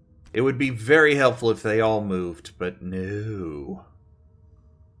 It would be very helpful if they all moved, but no.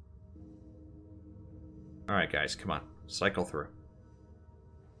 Alright, guys, come on. Cycle through.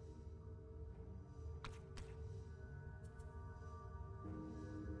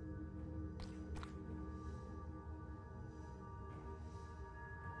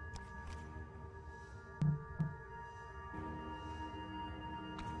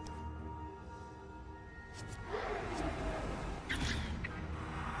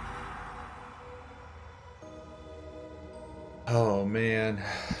 Oh man.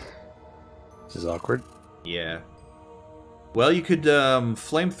 This is awkward. Yeah. Well, you could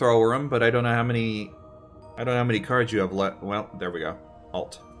flamethrower him, but I don't know how many. I don't know how many cards you have left. Well, there we go.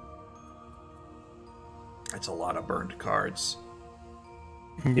 Alt. That's a lot of burned cards.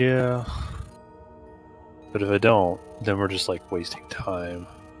 Yeah. But if I don't, then we're just like wasting time.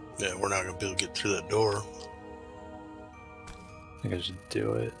 Yeah, we're not gonna be able to get through that door. I think I should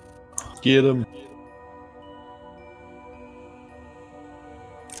do it. Get him.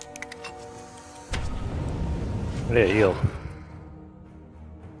 Yeah, heal.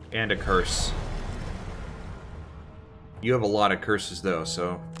 And a curse. You have a lot of curses, though,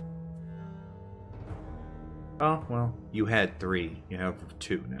 so... Oh, well, you had 3. You have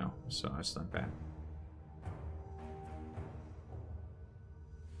 2 now, so that's not bad.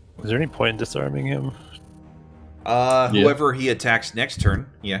 Is there any point in disarming him? Whoever he attacks next turn,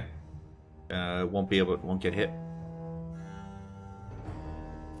 yeah. Won't get hit.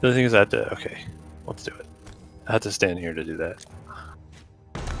 The other thing is I have to... Okay, let's do it. I have to stand here to do that.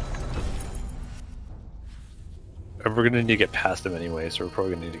 We're going to need to get past him anyway, so we're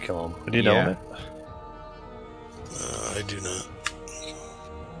probably going to need to kill him. We need an element. I do not.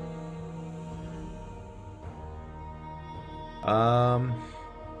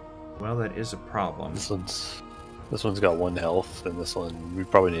 Well, that is a problem. This one's got 1 health, and this one we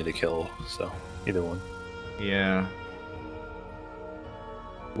probably need to kill, so either one. Yeah.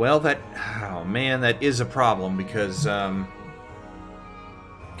 Well, oh man, that is a problem because Can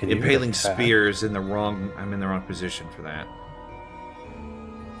you impaling attack? spears in the wrong. I'm in the wrong position for that.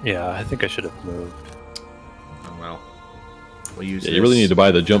 Yeah, I think I should have moved. Oh well. We'll use. Yeah, you really need to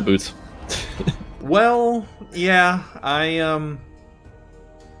buy the jump boots. Well, yeah, I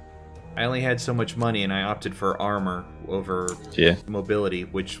only had so much money, and I opted for armor over mobility,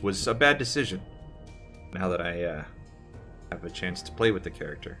 which was a bad decision. Now that I have a chance to play with the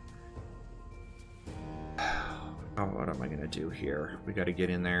character. Oh, what am I gonna do here? We gotta get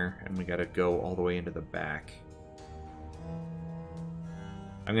in there, and we gotta go all the way into the back.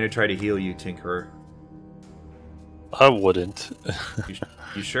 I'm gonna try to heal you, Tinkerer. I wouldn't.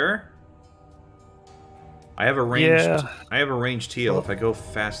 You sure? I have a ranged. Yeah. I have a ranged heal if I go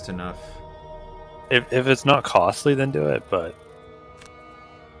fast enough. If it's not costly, then do it. But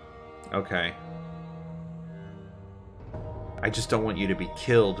Okay. I just don't want you to be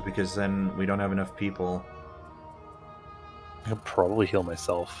killed because then we don't have enough people. I can probably heal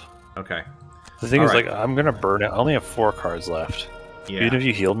myself. Okay. The thing All is, right. like, I'm gonna burn out. I only have 4 cards left. Yeah. Even if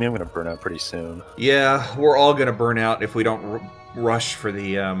you healed me, I'm gonna burn out pretty soon. Yeah, we're all gonna burn out if we don't rush for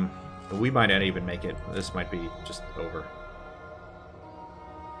the. We might not even make it. This might be just over.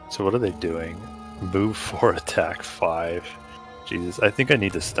 So what are they doing? Move 4, attack 5. Jesus, I think I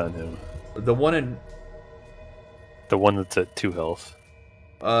need to stun him. The one that's at 2 health.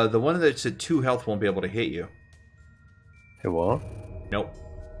 the one that's at 2 health won't be able to hit you. It won't? Nope.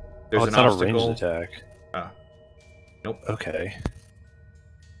 There's It's an not obstacle. a ranged attack. Nope. Okay.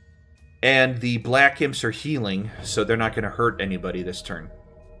 And the black imps are healing, so they're not going to hurt anybody this turn.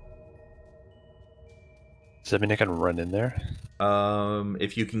 Does that mean I can run in there?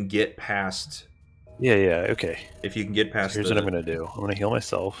 If you can get past. Yeah, okay. If you can get past. So here's what I'm gonna do. I'm gonna heal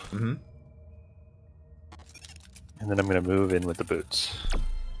myself. Mm-hmm. And then I'm gonna move in with the boots.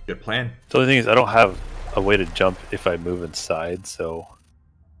 Good plan. The only thing is I don't have a way to jump if I move inside, so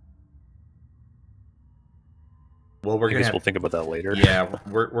Well, I guess we'll think about that later. Yeah,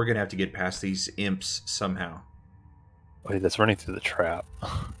 we're gonna have to get past these imps somehow. Wait, that's running through the trap.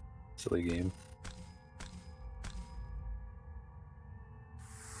 Silly game.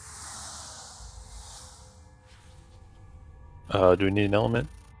 Do we need an element?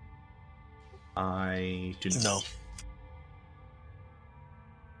 I do not. No.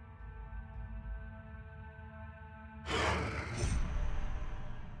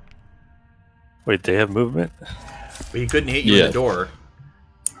 Wait, they have movement? But he couldn't hit you in the door.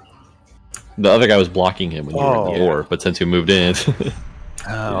 The other guy was blocking him when you were in the door, but since you moved in,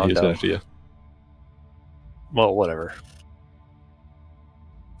 Oh, he was no. after you. Well, whatever.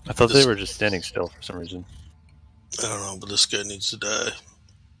 I thought they were just standing still for some reason. I don't know, but this guy needs to die.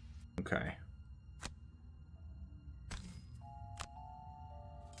 Okay.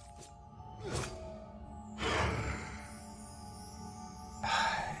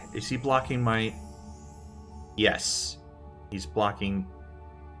 Is he blocking my... Yes. He's blocking...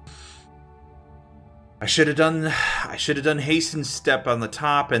 I should have done hasten step on the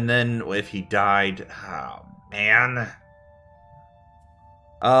top, and then if he died... Oh, man.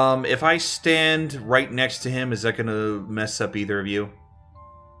 If I stand right next to him, is that going to mess up either of you?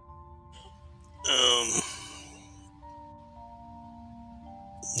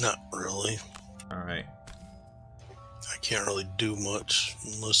 Not really. Alright. I can't really do much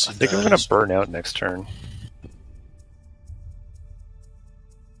unless he I think I'm dies. gonna burn out next turn.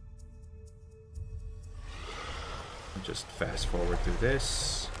 Just fast forward through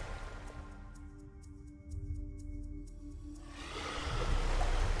this.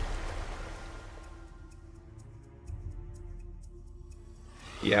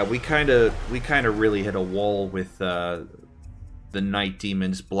 Yeah, we kind of really hit a wall with the night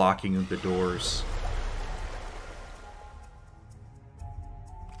demons blocking the doors.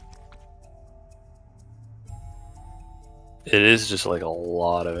 It is just like a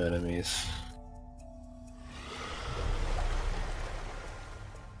lot of enemies.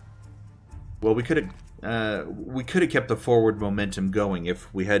 Well, we could have kept the forward momentum going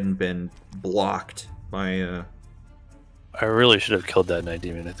if we hadn't been blocked by. I really should have killed that night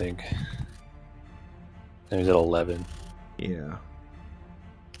demon, I think. And he's at 11. Yeah.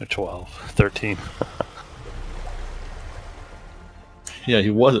 Or 12. 13. Yeah,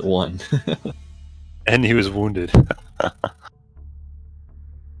 he was at 1. And he was wounded.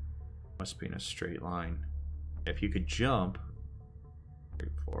 Must be in a straight line. If you could jump. 3,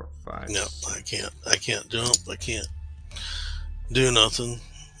 4, 5. No, I can't. I can't jump. I can't do nothing.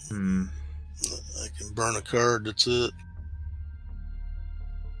 I can burn a card. That's it.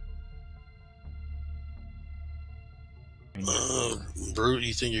 Brute,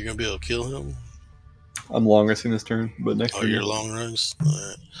 you think you're gonna be able to kill him? I'm long resting this turn, but next Oh, turn. your long runs?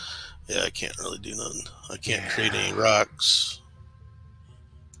 Alright. Yeah, I can't really do nothing. I can't create any rocks.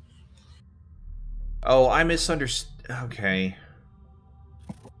 Oh, I misunderstood. Okay.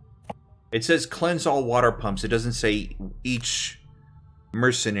 It says cleanse all water pumps. It doesn't say each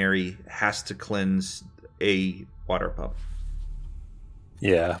mercenary has to cleanse a water pump.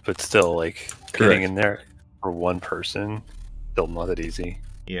 Yeah, but still, like, getting in there for one person, still not that easy.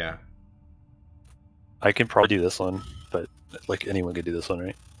 Yeah. I can probably do this one, but, like, anyone could do this one,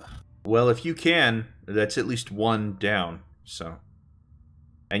 right? Well, if you can, that's at least one down, so.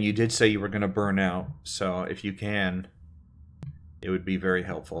 And you did say you were going to burn out, so if you can, it would be very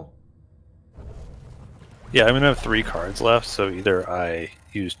helpful. Yeah, I'm gonna have 3 cards left, so either I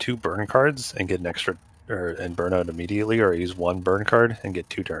use 2 burn cards and get an extra, and burn out immediately, or I use 1 burn card and get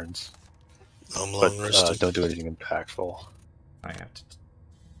 2 turns. I'm But long rested. don't do anything impactful. I have to...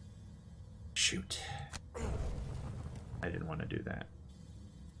 Shoot. I didn't want to do that.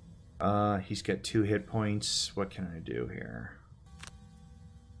 He's got 2 hit points. What can I do here?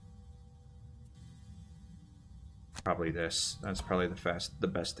 Probably this. That's probably the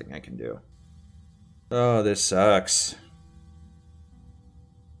best thing I can do. Oh, this sucks.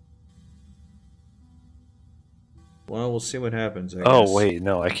 Well, we'll see what happens, I guess. Oh wait,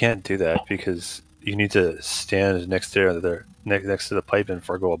 no, I can't do that because you need to stand next to the pipe and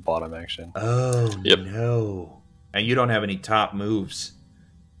forgo a bottom action. Oh, no. And you don't have any top moves.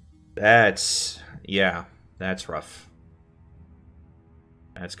 That's rough.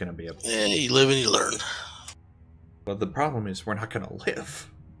 That's going to be a... Yeah, you live and you learn. Well, the problem is we're not going to live.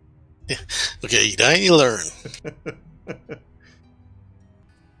 Okay, you die and you learn.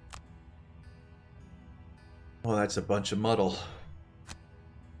 Well, that's a bunch of muddle.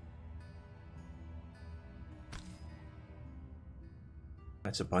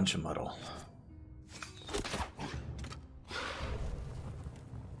 That's a bunch of muddle.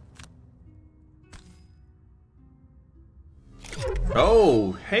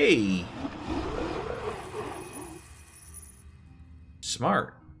 Oh, hey!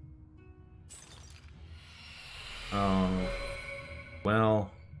 Smart.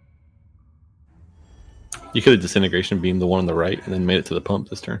 Well... You could have disintegration beamed the one on the right and then made it to the pump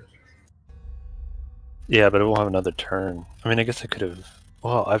this turn. Yeah, but it won't have another turn. I mean, I guess I could have...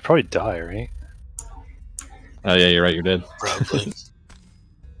 Well, I'd probably die, right? Oh yeah, you're right, you're dead. Probably.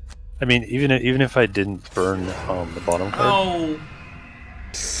 I mean, even if I didn't burn the bottom card... Oh!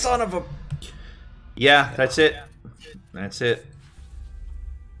 Son of a... Yeah, that's it. That's it.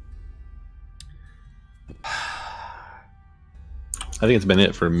 I think it's been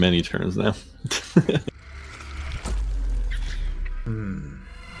it for many turns now.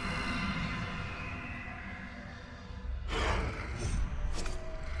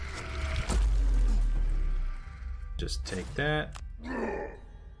 Just take that. This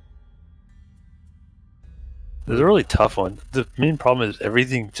is a really tough one. The main problem is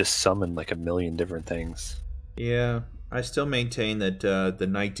everything just summoned like a million different things. Yeah, I still maintain that the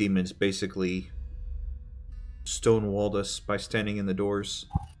night demons basically stonewalled us by standing in the doors.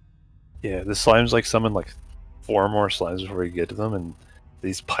 Yeah, the slimes like summon like 4 more slimes before you get to them, and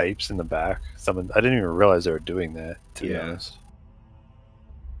these pipes in the back summon. I didn't even realize they were doing that, to be honest.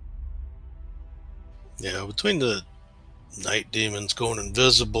 Yeah, between the night demons going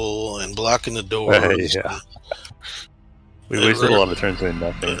invisible and blocking the doors. Yeah. We They wasted a were- lot of turns doing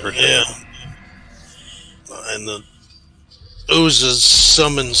nothing for sure. Yeah. And the oozes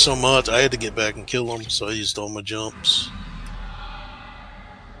summoned so much, I had to get back and kill them, so I used all my jumps.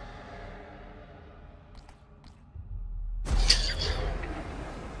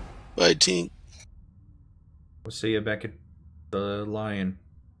 Bye, Tink. We'll see you back at the lion.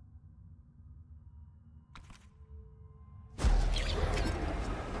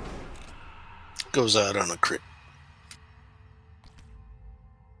 Goes out on a crit.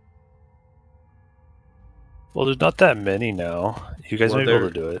 Well, there's not that many now. You guys Well, may be able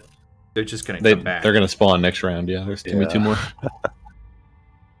to do it. They're just gonna They're come back. going to spawn next round. Yeah, there's gonna be 2 more.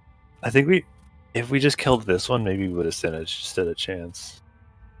 I think if we just killed this one, maybe we would have stood a chance.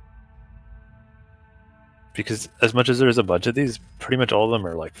 Because as much as there's a bunch of these, pretty much all of them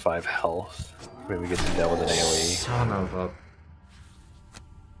are like 5 health. Maybe we get to down with an AoE. Son of a.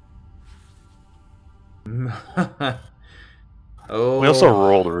 Oh. We also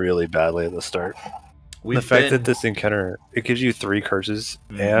rolled really badly at the start. We've The fact been- that this encounter, it gives you 3 curses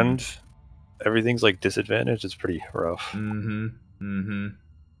and everything's like disadvantaged, it's pretty rough.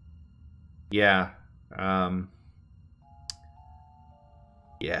 Yeah.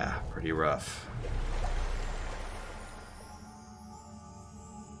 Yeah, pretty rough.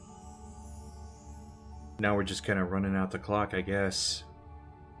 Now we're just kind of running out the clock, I guess.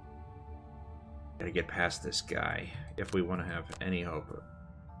 Gotta get past this guy if we want to have any hope.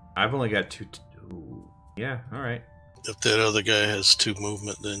 I've only got 2. Ooh, yeah, alright. If that other guy has 2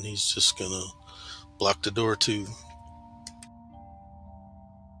 movement, then he's just gonna block the door too.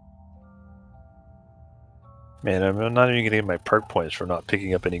 Man, I'm not even getting my perk points for not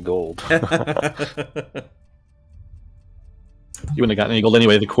picking up any gold. You wouldn't have gotten any gold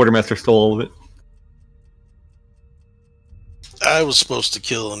anyway. The quartermaster stole all of it. I was supposed to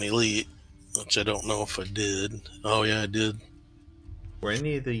kill an elite, which I don't know if I did. Oh yeah, I did. Were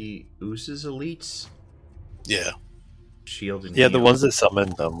any of the oozes elites? Yeah. Shield and Yeah, the heal. ones that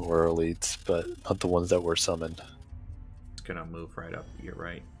summoned them were elites, but not the ones that were summoned. It's gonna move right up. You're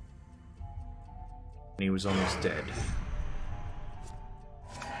right. And he was almost dead.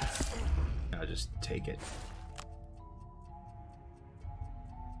 I'll just take it.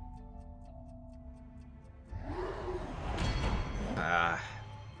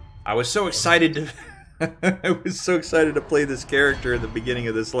 I was so excited to I was so excited to play this character at the beginning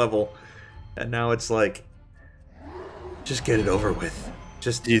of this level, and now it's like, just get it over with.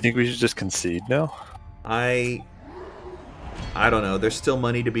 Just Do you think we should just concede now? I don't know. There's still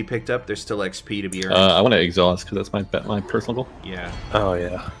money to be picked up. There's still XP to be earned. I want to exhaust because that's my personal goal. Yeah, Oh,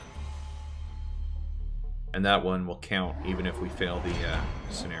 yeah. and that one will count even if we fail the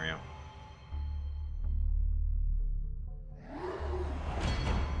scenario.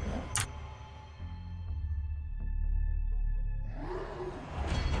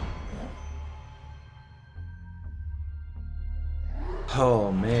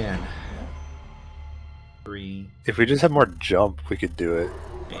 Oh man. 3, If we just have more jump, we could do it.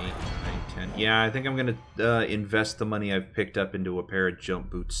 8, 9, 10. Yeah, I think I'm gonna invest the money I've picked up into a pair of jump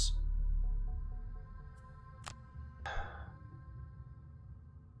boots.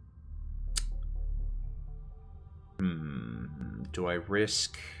 Do I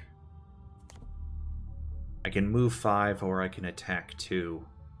risk? I can move 5 or I can attack 2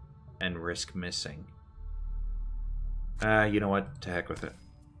 and risk missing. You know what? To heck with it.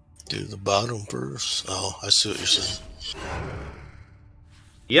 Do the bottom first. Oh, I see what you're saying.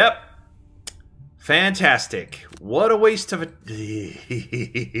 Yep. Fantastic. What a waste of a...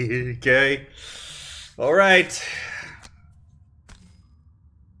 Okay. All right.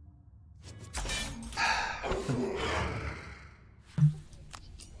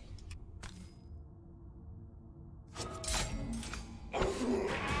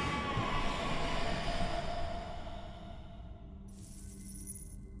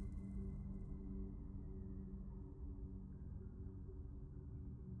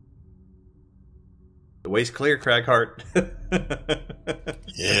 The way's clear, Cragheart.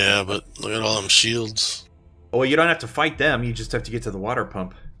 Yeah, but look at all them shields. Oh, you don't have to fight them. You just have to get to the water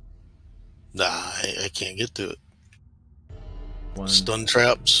pump. Nah, I can't get to it. 1, Stun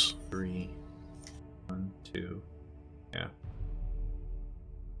traps. 3, 1, 2. Yeah.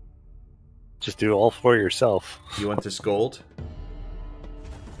 Just do all 4 yourself. You want this gold?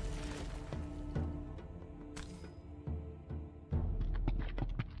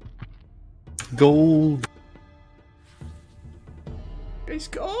 Gold. It's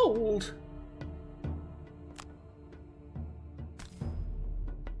gold.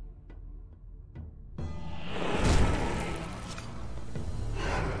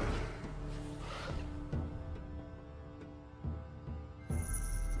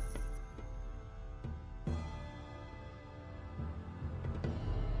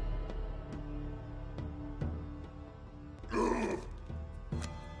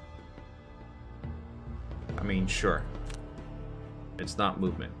 mean, sure. It's not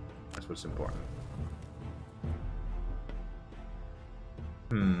movement. That's what's important.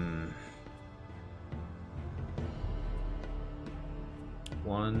 Hmm.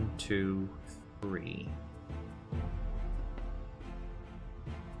 1, 2, 3.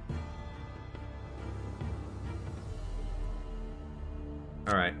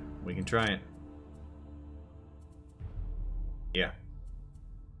 Alright, we can try it. Yeah.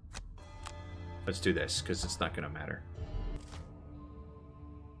 Let's do this, because it's not going to matter.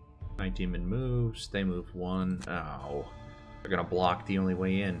 Night Demon moves. They move 1. Oh. They're going to block the only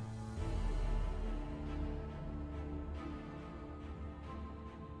way in.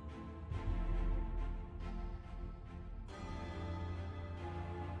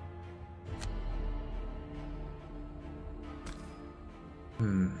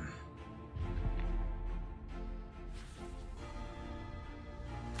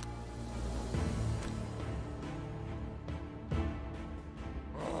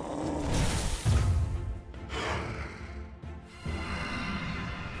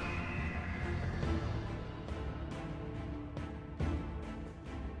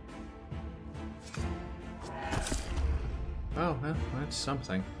 Oh, well, that's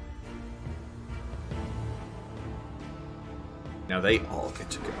something. Now they all get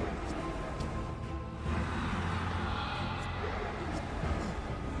to go.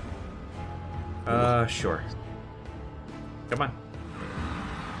 Sure. Come on.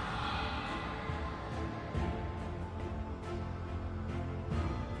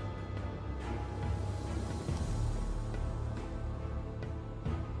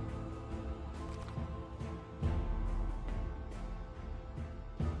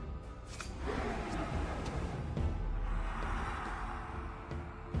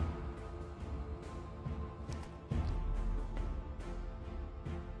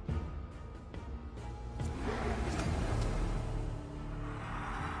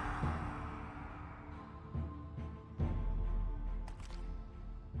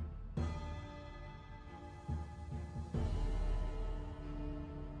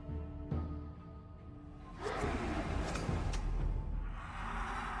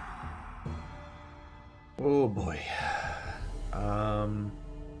 Oh boy.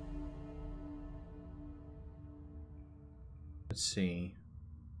 Let's see.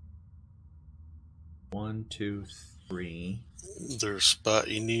 1, 2, 3. Is there a spot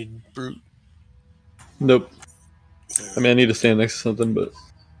you need, Brute? Nope. I mean, I need to stand next to something, but...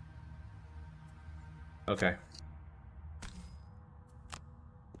 Okay.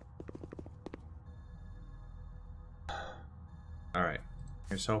 Alright.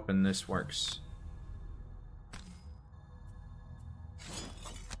 Here's hoping this works.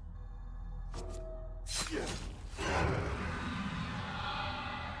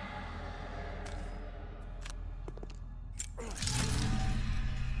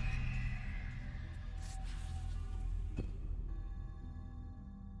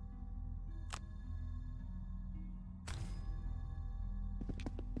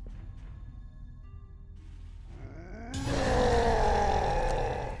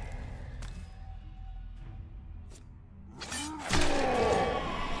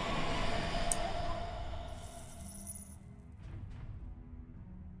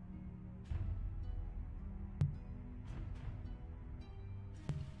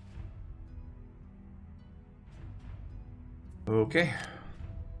 Okay.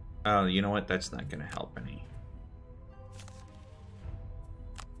 Oh, you know what? That's not going to help any.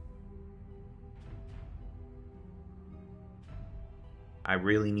 I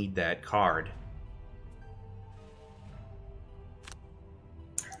really need that card.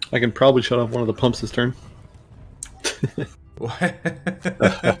 I can probably shut off one of the pumps this turn.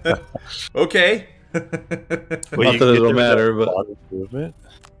 Okay. Well, Not that it'll matter, but... movement.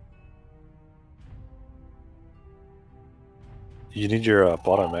 You need your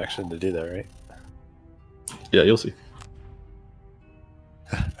bottom action to do that, right? Yeah, you'll see.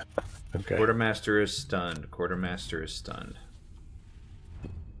 Okay. Quartermaster is stunned. Quartermaster is stunned.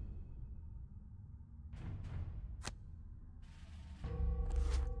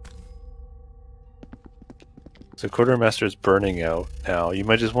 So Quartermaster's burning out now. You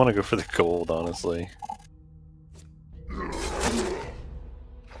might just want to go for the gold, honestly.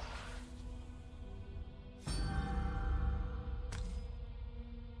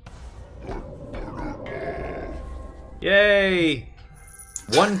 Yay!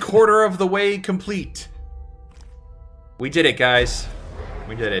 1/4 of the way complete. We did it, guys.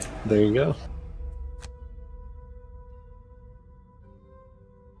 We did it. There you go.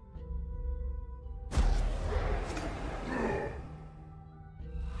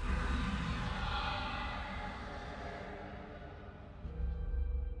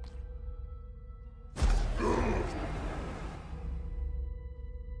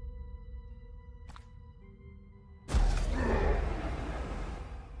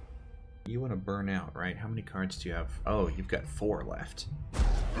 you want to burn out, right? How many cards do you have? Oh, you've got 4 left.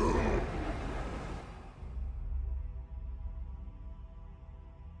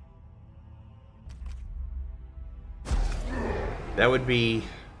 That would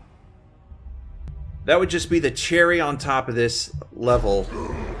just be the cherry on top of this level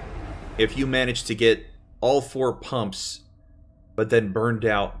if you managed to get all 4 pumps, but then burned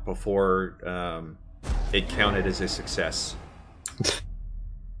out before it counted as a success.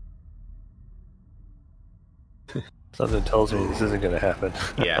 Something tells me this isn't going to happen.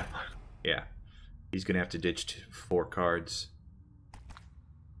 Yeah. Yeah. He's going to have to ditch 4 cards.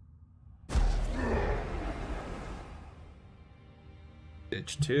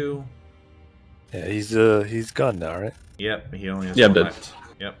 Ditch 2. Yeah, he's gone now, right? Yep, he only has Yeah, 1 I'm dead. left.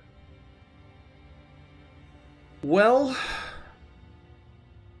 Yep. Well,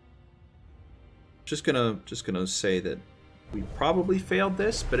 just gonna say that we probably failed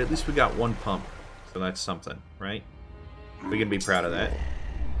this, but at least we got 1 pump, so that's something, right? We can be proud of that.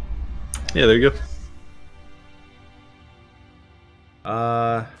 Yeah, there you go.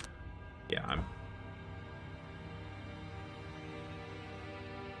 Yeah,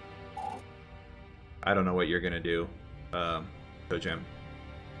 I don't know what you're gonna do, Jim.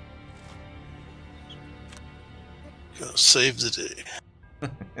 Gonna save the day.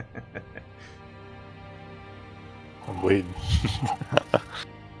 I'm waiting.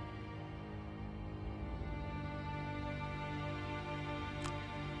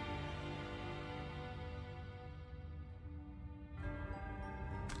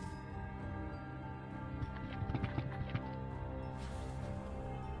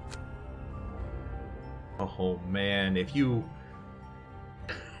 Oh man, if you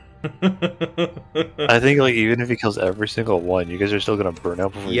I think like even if he kills every single one, you guys are still gonna burn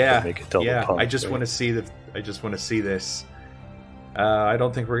out before you can make it till the pump. I just want to see this. I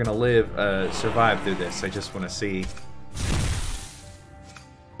don't think we're gonna survive through this. I just want to see.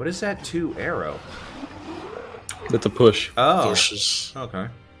 What is that 2 arrow? That's a push. Oh, Pushes. okay.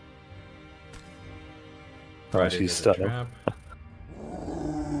 Alright, he's stunned.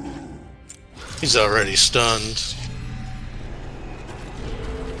 He's already stunned.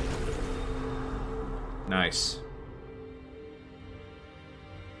 Nice.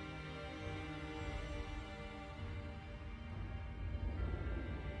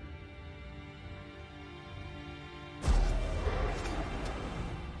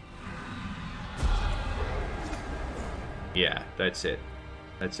 Yeah, that's it.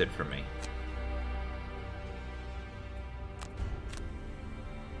 That's it for me.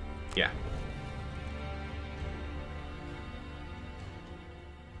 Yeah.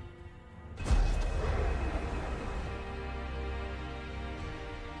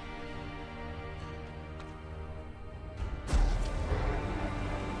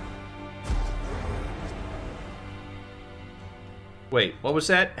 Wait, what was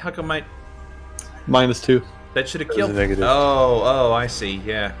that? How come I... -2. That should have That was killed... a negative. Oh, I see,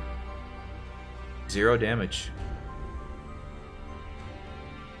 yeah. 0 damage.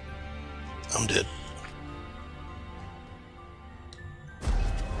 I'm dead.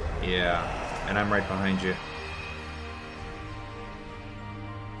 Yeah, and I'm right behind you.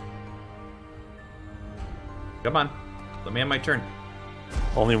 Come on, let me have my turn.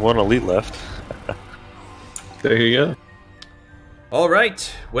 Only 1 elite left. There you go. All right,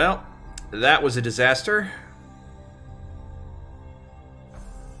 well, that was a disaster.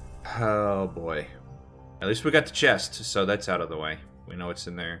 Oh boy. At least we got the chest, so that's out of the way. We know what's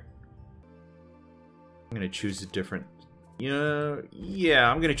in there. I'm gonna choose a different...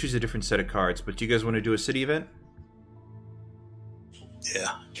 Yeah, I'm gonna choose a different set of cards, but do you guys want to do a city event?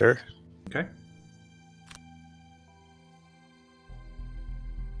 Yeah. Sure. Okay.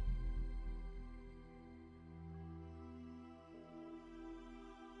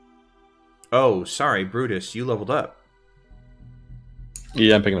 Oh, sorry, Brutus, you leveled up.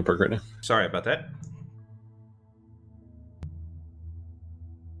 Yeah, I'm picking a perk right now. Sorry about that.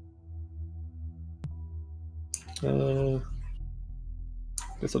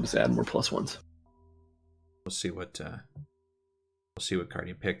 Guess I'll just add more +1s. We'll see what card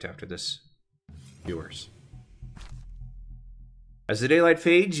you picked after this, viewers. As the daylight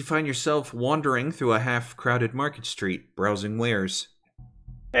fades, you find yourself wandering through a half-crowded market street, browsing wares.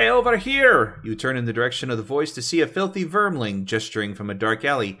 Hey, over here! You turn in the direction of the voice to see a filthy vermling gesturing from a dark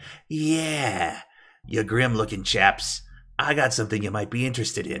alley. Yeah, you grim-looking chaps. I got something you might be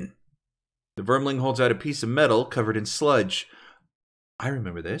interested in. The vermling holds out a piece of metal covered in sludge. I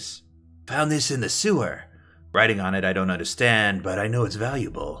remember this. Found this in the sewer. Writing on it I don't understand, but I know it's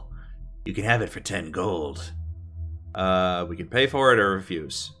valuable. You can have it for 10 gold. We can pay for it or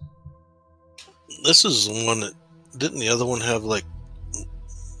refuse. This is the one that didn't the other one have like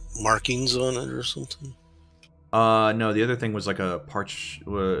markings on it or something? No, the other thing was like a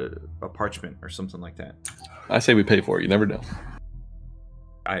parchment or something like that. I say we pay for it. You never know.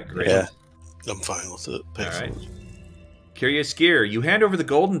 I agree. Yeah. I'm fine with it. Pay All for right. it. Curious Gear. You hand over the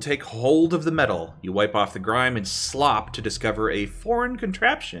gold and take hold of the metal. You wipe off the grime and slop to discover a foreign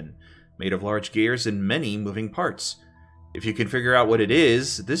contraption made of large gears and many moving parts. If you can figure out what it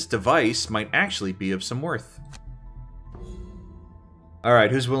is, this device might actually be of some worth. All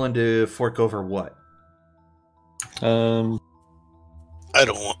right, who's willing to fork over what? I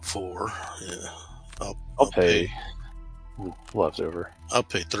don't want 4. Yeah, I'll pay leftover. I'll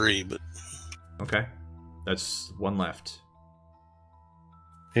pay 3, but Okay, that's one left.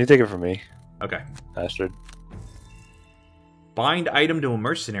 Can you take it from me, Okay. Astrid? Bind item to a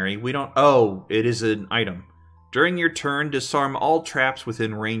mercenary. We don't... Oh, it is an item. During your turn, disarm all traps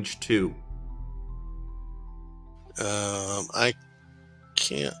within range 2. I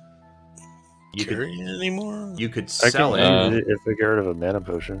can't carry it anymore. You could I sell can it. use it if I get rid of a mana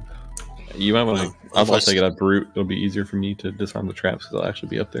potion. You might want Well, to. I'll if I also get a brute. It'll be easier for me to disarm the traps because I'll actually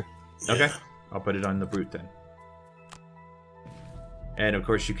be up there. Okay. Yeah. I'll put it on the brute then. And of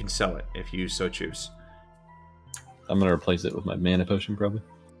course you can sell it if you so choose. I'm gonna replace it with my mana potion probably.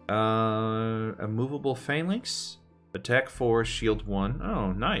 A movable phalanx. Attack 4, shield 1.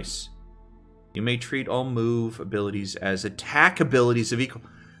 Oh, nice. You may treat all move abilities as attack abilities of equal...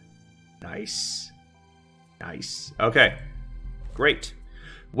 Nice. Nice. Okay. Great.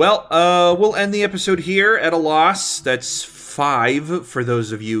 Well, we'll end the episode here at a loss. That's 5 for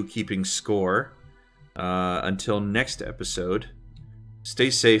those of you keeping score. Until next episode, stay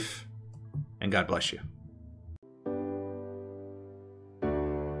safe, and God bless you.